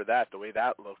sign up for that, the way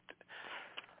that looked.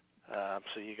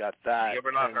 So you got that. You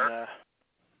ever not hurt?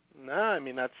 No, I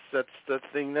mean that's the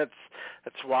thing. That's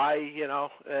why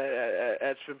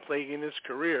it's been plaguing his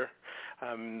career.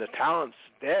 The talent's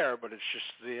there, but it's just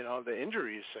the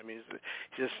injuries. I mean, it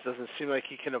just doesn't seem like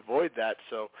he can avoid that.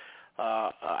 So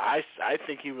I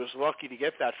think he was lucky to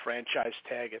get that franchise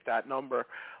tag at that number.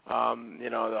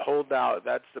 The holdout.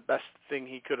 That's the best thing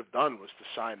he could have done was to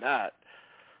sign that.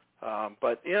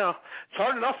 But it's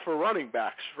hard enough for running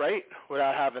backs, right?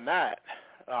 Without having that.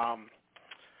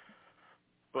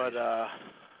 But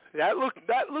that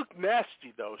looked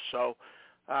nasty though. So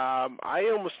I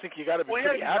almost think you got to be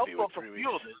pretty happy with 3 weeks.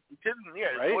 It didn't.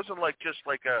 Yeah, right? It wasn't like just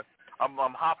like a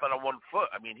I'm hopping on one foot.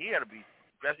 I mean, he had to be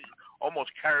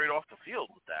almost carried off the field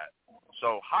with that.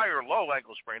 So high or low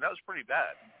ankle sprain, that was pretty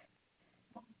bad.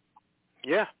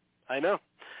 Yeah, I know.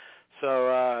 So,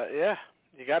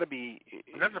 you got to be...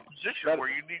 And that's a position where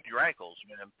you need your ankles,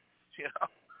 man. You know,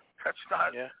 that's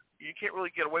not... Yeah. You can't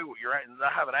really get away with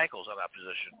not having ankles on that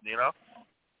position, you know?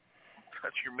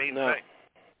 That's your main thing.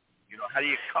 You know, how do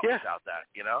you cut without that,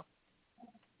 you know?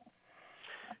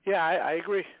 Yeah, I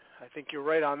agree. I think you're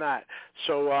right on that.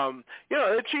 So,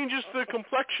 it changes the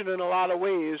complexion in a lot of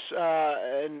ways,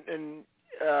 and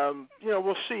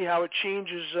we'll see how it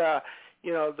changes, the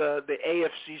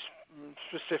AFC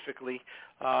specifically.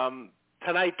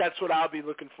 Tonight, that's what I'll be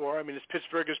looking for. I mean, is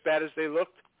Pittsburgh as bad as they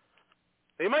looked?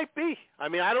 They might be. I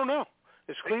mean, I don't know.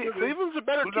 Cleveland's a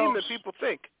better team than people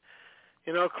think.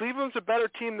 You know, Cleveland's a better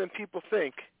team than people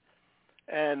think.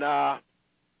 And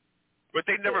but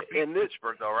they never beat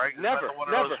Pittsburgh, though, right? Never.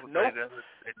 Nope. They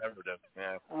never did.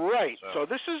 Yeah. Right. So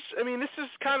this is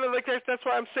kind of like that's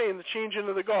why I'm saying the change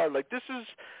into the guard. Like this is,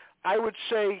 I would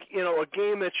say, a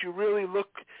game that you really look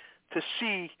to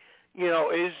see.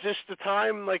 Is this the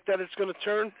time like that it's going to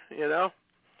turn?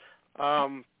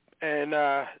 And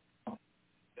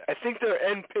I think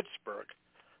they're in Pittsburgh.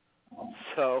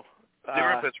 So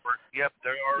they're in Pittsburgh. Yep, they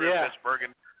are in Pittsburgh,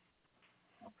 and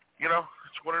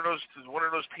it's one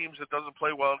of those teams that doesn't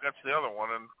play well against the other one,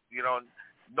 and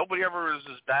nobody ever is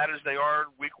as bad as they are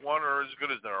week one or as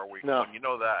good as they are week one. You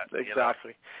know that.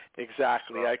 Exactly.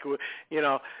 Exactly. So. I could,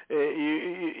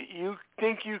 you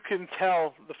think you can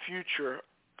tell the future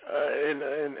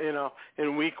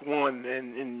in week one,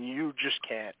 and you just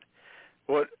can't.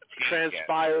 What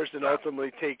transpires and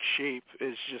ultimately takes shape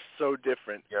is just so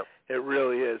different. Yep. It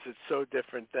really is. It's so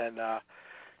different than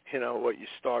what you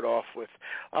start off with.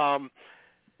 One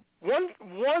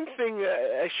thing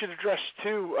I should address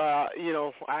too.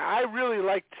 I really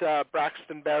liked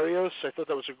Braxton Berrios. I thought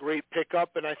that was a great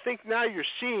pickup, and I think now you're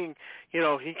seeing,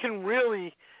 he can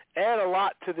really add a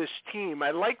lot to this team.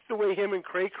 I like the way him and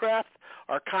Craycraft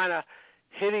are kind of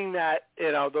hitting that,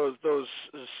 those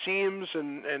seams,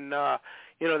 and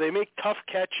they make tough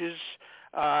catches.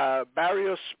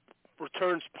 Barrios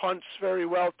returns punts very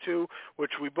well too,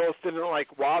 which we both didn't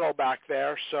like Waddle back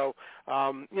there. So,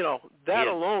 that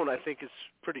alone I think is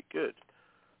pretty good.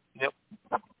 Yep.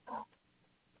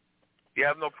 Yeah, I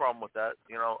have no problem with that.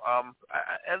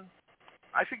 And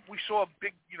I think we saw a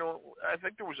big, I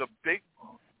think there was a big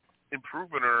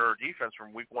improvement in our defense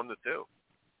from week 1 to 2.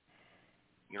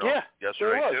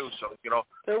 Yesterday too. So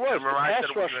there was. Remember I said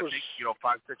it was going to take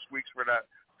 5-6 weeks for that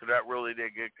really to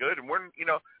get good, and we're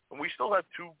and we still have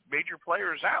 2 major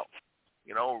players out.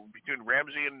 Between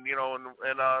Ramsey and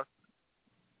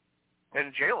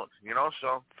and Jalen.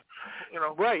 So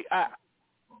right.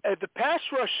 The pass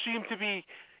rush seemed to be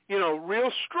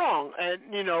real strong,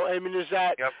 and is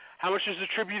that how much is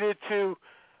attributed to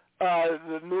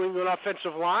the New England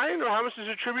offensive line, or how much is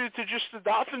attributed to just the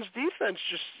Dolphins defense?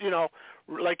 Just,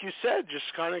 like you said,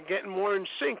 just kind of getting more in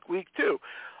sync week 2.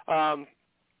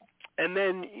 And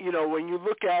then, when you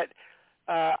look at,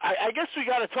 I guess we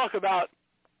got to talk about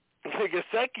the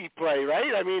Gesicki play,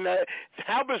 right? I mean,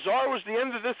 how bizarre was the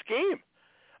end of this game?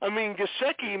 I mean,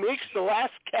 Gesicki makes the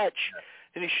last catch,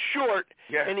 and he's short,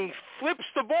 and he flips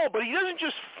the ball, but he doesn't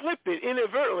just flip it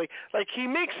inadvertently. Like, he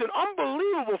makes an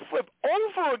unbelievable flip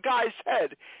over a guy's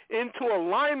head into a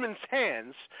lineman's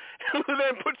hands, and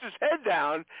then puts his head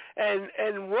down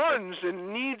and runs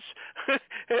and needs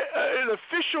an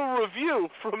official review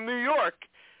from New York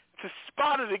to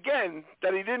spot it again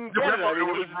that he didn't get it. I mean,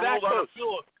 it was that close.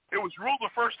 It was ruled the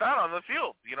first down on the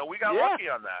field. We got lucky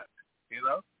on that.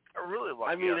 I really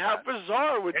lucky. I mean, how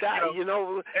bizarre would that? And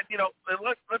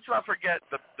let's not forget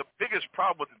the biggest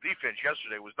problem with the defense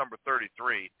yesterday was number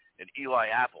 33 and Eli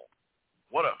Apple.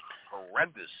 What a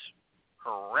horrendous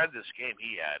game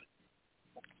he had.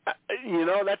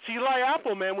 That's Eli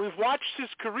Apple, man. We've watched his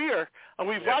career, and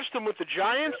we've watched him with the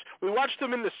Giants. We watched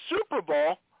him in the Super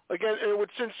Bowl again with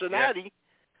Cincinnati.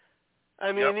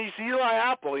 I mean, he's Eli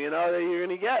Apple. You're going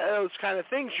to get those kind of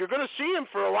things. You're going to see him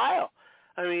for a while.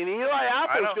 I mean, Eli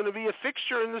Apple is going to be a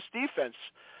fixture in this defense.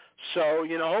 So,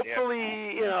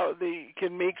 hopefully, they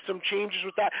can make some changes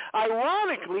with that.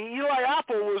 Ironically, Eli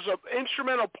Apple was an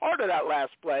instrumental part of that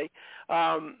last play.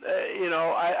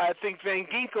 I think Van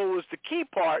Ginkel was the key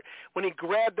part when he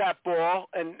grabbed that ball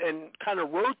and kind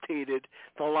of rotated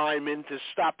the lineman to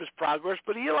stop his progress.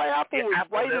 But Eli Apple was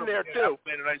right in there, too.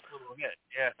 Made a nice little hit.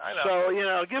 Yeah, I know.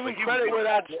 So, give him credit where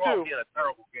that's due. He had a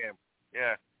terrible game.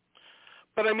 Yeah.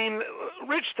 But, I mean,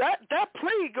 Rich, that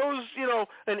play goes,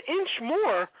 an inch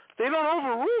more. They don't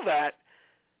overrule that.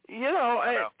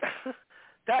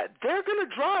 that they're going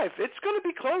to drive. It's going to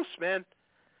be close, man.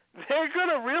 They're going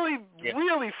to really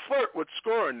flirt with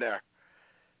scoring there.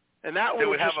 And that they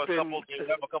would have just a couple. They would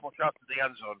have a couple shots at the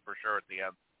end zone for sure at the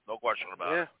end. No question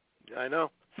about it. Yeah, I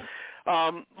know.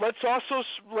 Let's also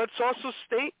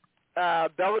state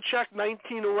Belichick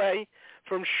 19 away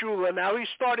from Shula. Now he's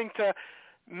starting to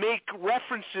make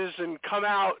references and come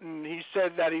out, and he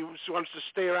said that he wants to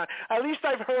stay around. At least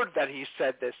I've heard that he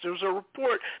said this. There was a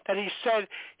report that he said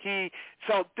he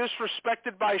felt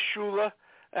disrespected by Shula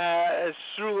as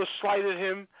Shula slighted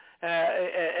him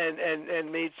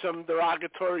and made some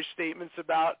derogatory statements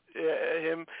about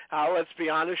him. Let's be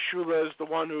honest, Shula is the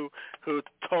one who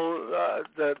told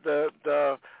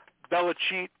the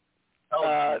Belichick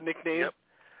nickname. Yep.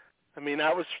 I mean,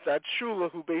 that's Shula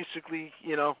who basically,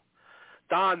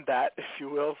 donned that, if you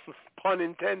will, pun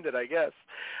intended, I guess.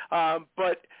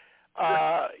 But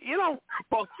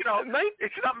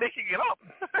it's not making it up.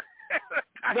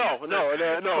 No.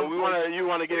 You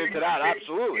want to get into that?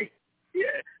 Absolutely.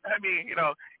 Yeah, I mean,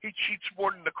 he cheats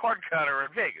more than the card counter in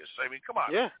Vegas. I mean, come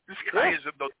on. Yeah. This guy is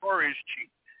a notorious cheat,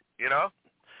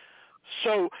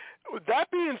 So, with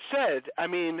that being said, I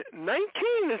mean, 19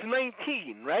 is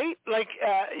 19, right? Like,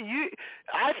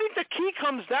 I think the key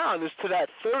comes down is to that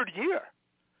third year.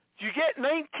 Do you get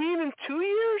 19 in 2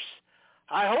 years?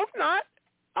 I hope not.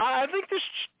 I think this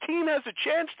team has a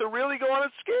chance to really go on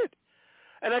a skid.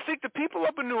 And I think the people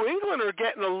up in New England are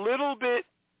getting a little bit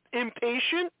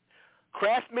impatient.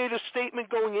 Kraft made a statement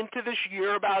going into this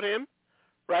year about him,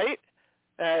 right?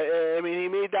 I mean, he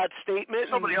made that statement.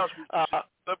 Somebody else.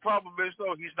 The problem is,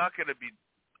 though, he's not going to be,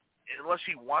 unless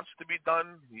he wants to be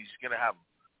done, he's going to have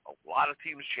a lot of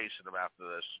teams chasing him after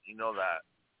this. You know that,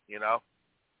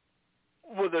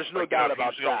 Well, there's no doubt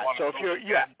about that. So if you're,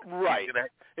 right.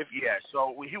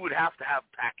 So he would have to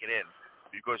pack it in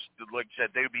because, like I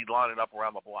said, they would be lining up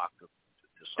around the block to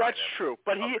That's true.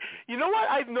 But you know what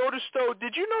I've noticed, though?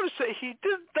 Did you notice that he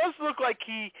does look like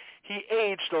he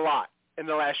aged a lot in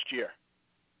the last year?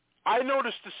 I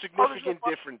noticed a significant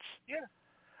difference. Yeah.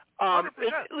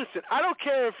 'Listen, I don't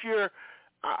care if you're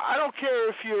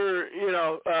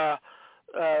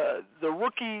the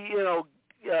rookie,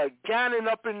 Gannon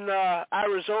up in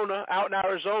Arizona, out in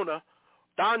Arizona,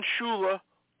 Don Shula,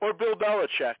 or Bill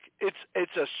Belichick.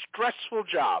 It's a stressful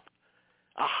job,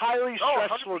 a highly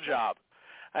stressful job.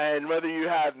 And whether you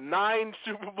have 9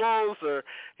 Super Bowls or,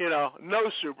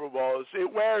 no Super Bowls,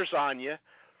 it wears on you,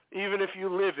 even if you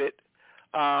live it.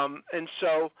 And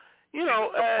so,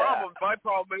 my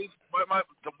problem is,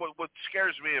 what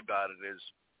scares me about it is,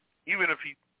 even if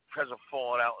he has a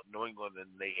falling out in New England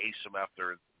and they ace him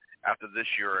after this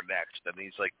year or next, and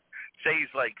he's like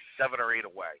 7 or 8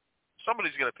 away,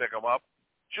 somebody's going to pick him up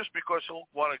just because he'll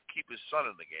want to keep his son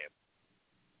in the game.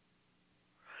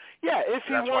 Yeah, if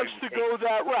he wants to go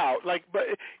that route,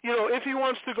 if he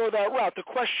wants to go that route, the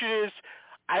question is,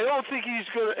 I don't think he's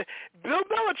going to. Bill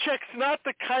Belichick's not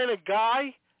the kind of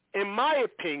guy, in my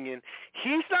opinion,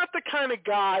 he's not the kind of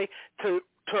guy to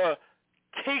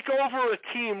take over a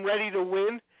team ready to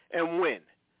win and win.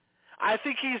 I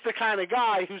think he's the kind of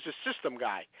guy who's a system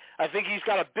guy. I think he's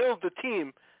got to build the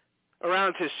team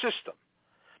around his system.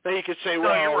 Now you could say,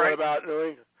 what about New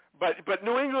England? But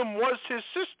New England was his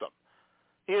system.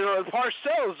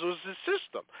 Parcells was his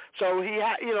system. So he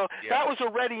had, that was a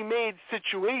ready-made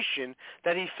situation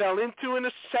that he fell into in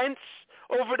a sense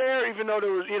over there, even though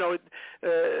there was,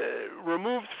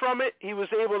 removed from it, he was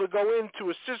able to go into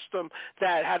a system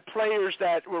that had players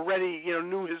that were ready,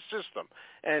 knew his system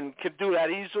and could do that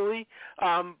easily.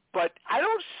 But I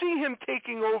don't see him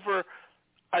taking over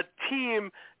a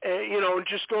team, and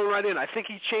just going right in. I think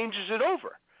he changes it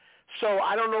over. So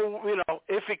I don't know,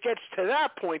 if it gets to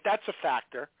that point, that's a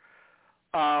factor.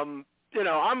 I'm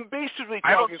basically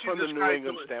talking from the New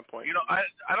England standpoint.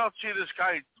 I don't see this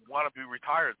guy want to be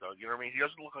retired, though. You know what I mean? He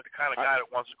doesn't look like the kind of guy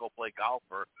that wants to go play golf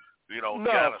or, get on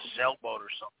a sailboat or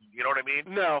something. You know what I mean?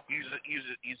 No. He's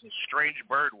a strange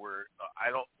bird where I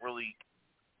don't really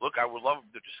look. I would love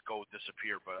him to just go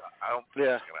disappear, but I don't think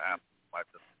it's going to happen.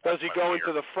 Does he go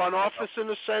into the front office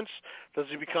in a sense? Does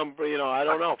he become? I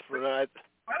don't know.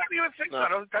 I don't even think so. I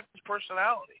don't think that's his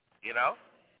personality.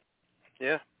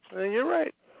 Yeah, you're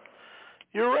right.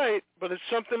 You're right, but it's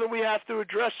something that we have to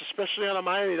address, especially on a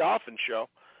Miami Dolphin show.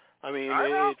 I mean,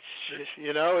 it's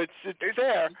there, it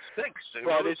stinks.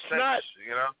 But it's not.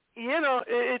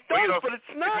 It does, but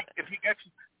it's not. If he gets,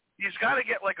 he's got to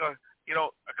get like a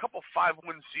couple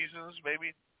 5-win seasons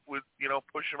maybe with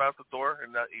push him out the door,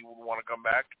 and that he would want to come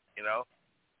back.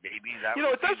 maybe that.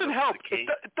 It doesn't help.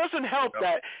 It doesn't help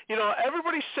that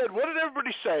everybody said. What did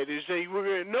everybody say? They were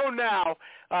going to know now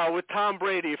with Tom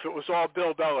Brady if it was all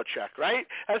Bill Belichick, right?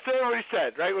 That's what everybody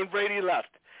said, right? When Brady left.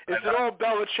 Is it all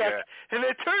Belichick? Yeah. And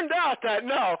it turned out that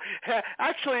no,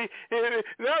 actually,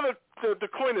 now the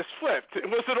coin is flipped.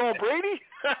 Was it all Brady?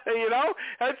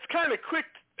 That's kind of quick.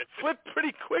 Flipped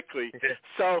pretty quickly.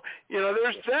 So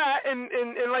there's that, and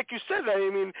like you said, I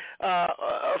mean, a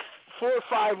 4 or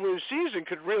 5 win season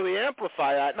could really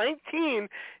amplify that. 19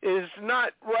 is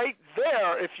not right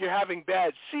there if you're having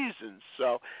bad seasons.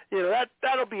 So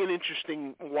that'll be an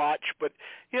interesting watch, but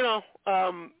we'll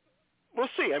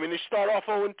see. I mean, they start off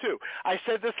 0-2. I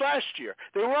said this last year.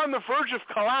 They were on the verge of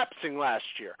collapsing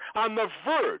last year. On the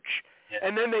verge. Yeah.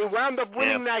 And then they wound up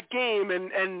winning that game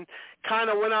and kind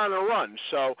of went on a run.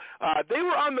 So they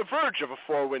were on the verge of a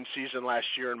 4-win season last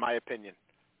year, in my opinion.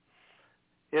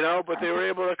 But they were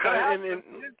able to kind of...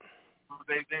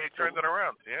 They turned it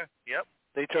around. Yeah. Yep.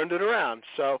 They turned it around.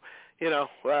 So,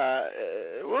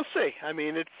 we'll see. I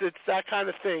mean, it's that kind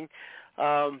of thing.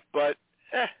 But,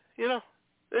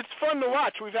 it's fun to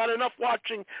watch. We've had enough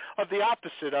watching of the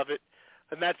opposite of it,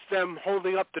 and that's them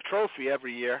holding up the trophy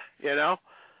every year,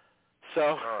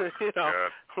 So,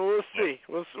 we'll see.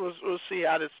 We'll see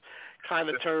how this kind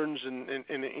of turns and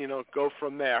go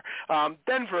from there.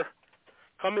 Denver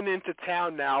coming into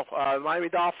town now. Miami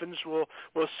Dolphins will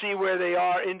see where they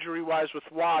are injury-wise with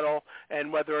Waddle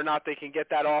and whether or not they can get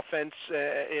that offense,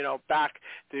 back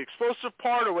the explosive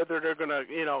part, or whether they're going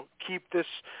to, keep this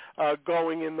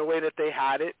going in the way that they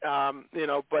had it.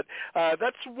 But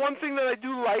that's one thing that I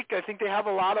do like. I think they have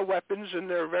a lot of weapons, and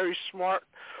they're a very smart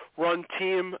run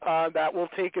team that will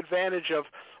take advantage of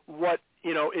what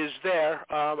is there.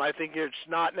 I think it's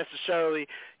not necessarily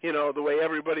the way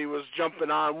everybody was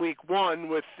jumping on week 1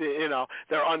 with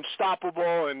they're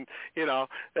unstoppable, and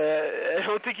I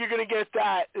don't think you're going to get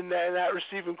that in that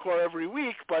receiving core every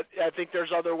week, but I think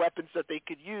there's other weapons that they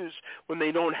could use when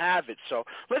they don't have it. So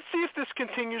let's see if this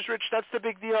continues, Rich. That's the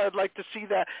big deal. I'd like to see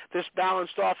this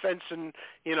balanced offense and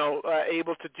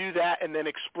able to do that and then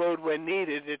explode when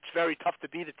needed. It's very tough to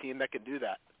beat a team that can do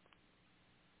that.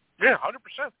 Yeah,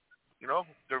 100%.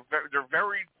 They're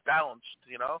very balanced.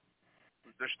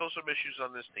 There's still some issues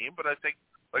on this team, but I think,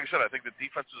 like I said, I think the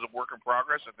defense is a work in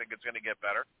progress. I think it's going to get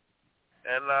better.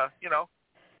 And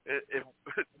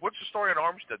what's the story on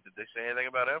Armstead? Did they say anything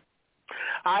about him?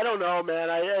 I don't know, man.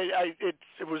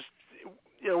 It was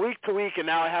week to week, and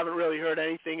now I haven't really heard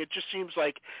anything. It just seems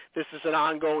like this is an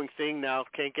ongoing thing now.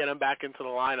 Can't get him back into the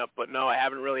lineup, but no, I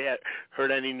haven't really heard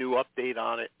any new update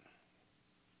on it.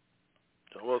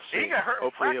 So we'll see. He got hurt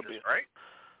Hopefully in practice, right?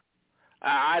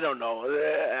 I don't know.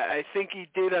 I think he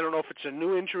did. I don't know if it's a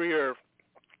new injury or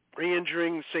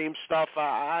re-injuring, same stuff.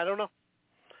 I don't know.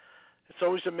 It's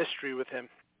always a mystery with him.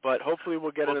 But hopefully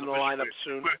we'll get him in the lineup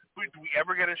soon. Do we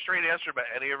ever get a straight answer about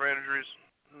any of our injuries?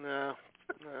 No,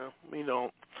 we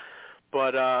don't.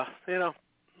 But,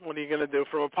 what are you going to do?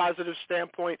 From a positive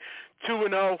standpoint,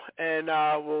 2-0, and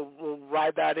we'll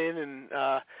ride that in and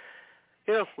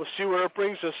we'll see where it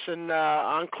brings us. And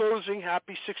on closing,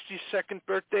 happy 62nd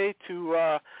birthday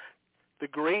to the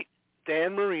great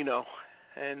Dan Marino.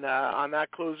 And on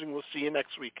that closing, we'll see you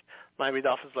next week. Miami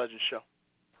Dolphins Legends Show.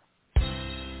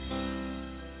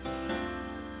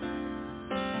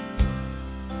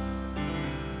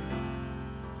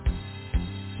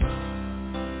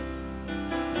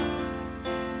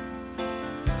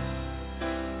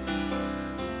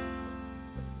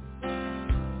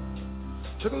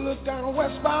 Took a look down a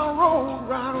westbound road,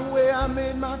 right away I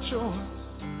made my choice.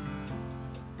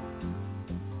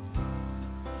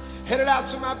 Headed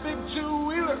out to my big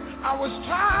two-wheeler, I was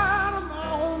tired of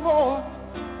my own voice.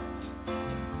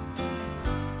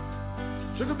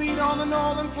 Took a beat on the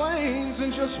northern plains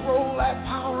and just rolled that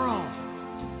power on.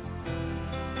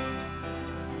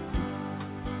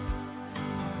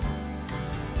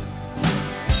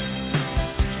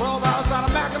 "12 hours out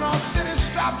of Mackinac City,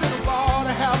 stopped in a bar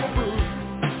to have a brew.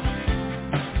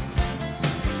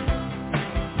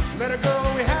 Met a girl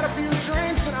and we had a few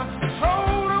drinks, and I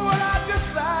told her what I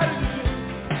decided to do.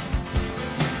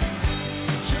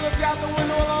 She looked out the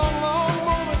window a long, long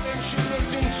moment, then she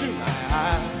looked into my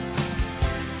eyes.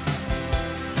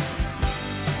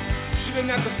 She didn't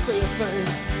have to say a thing.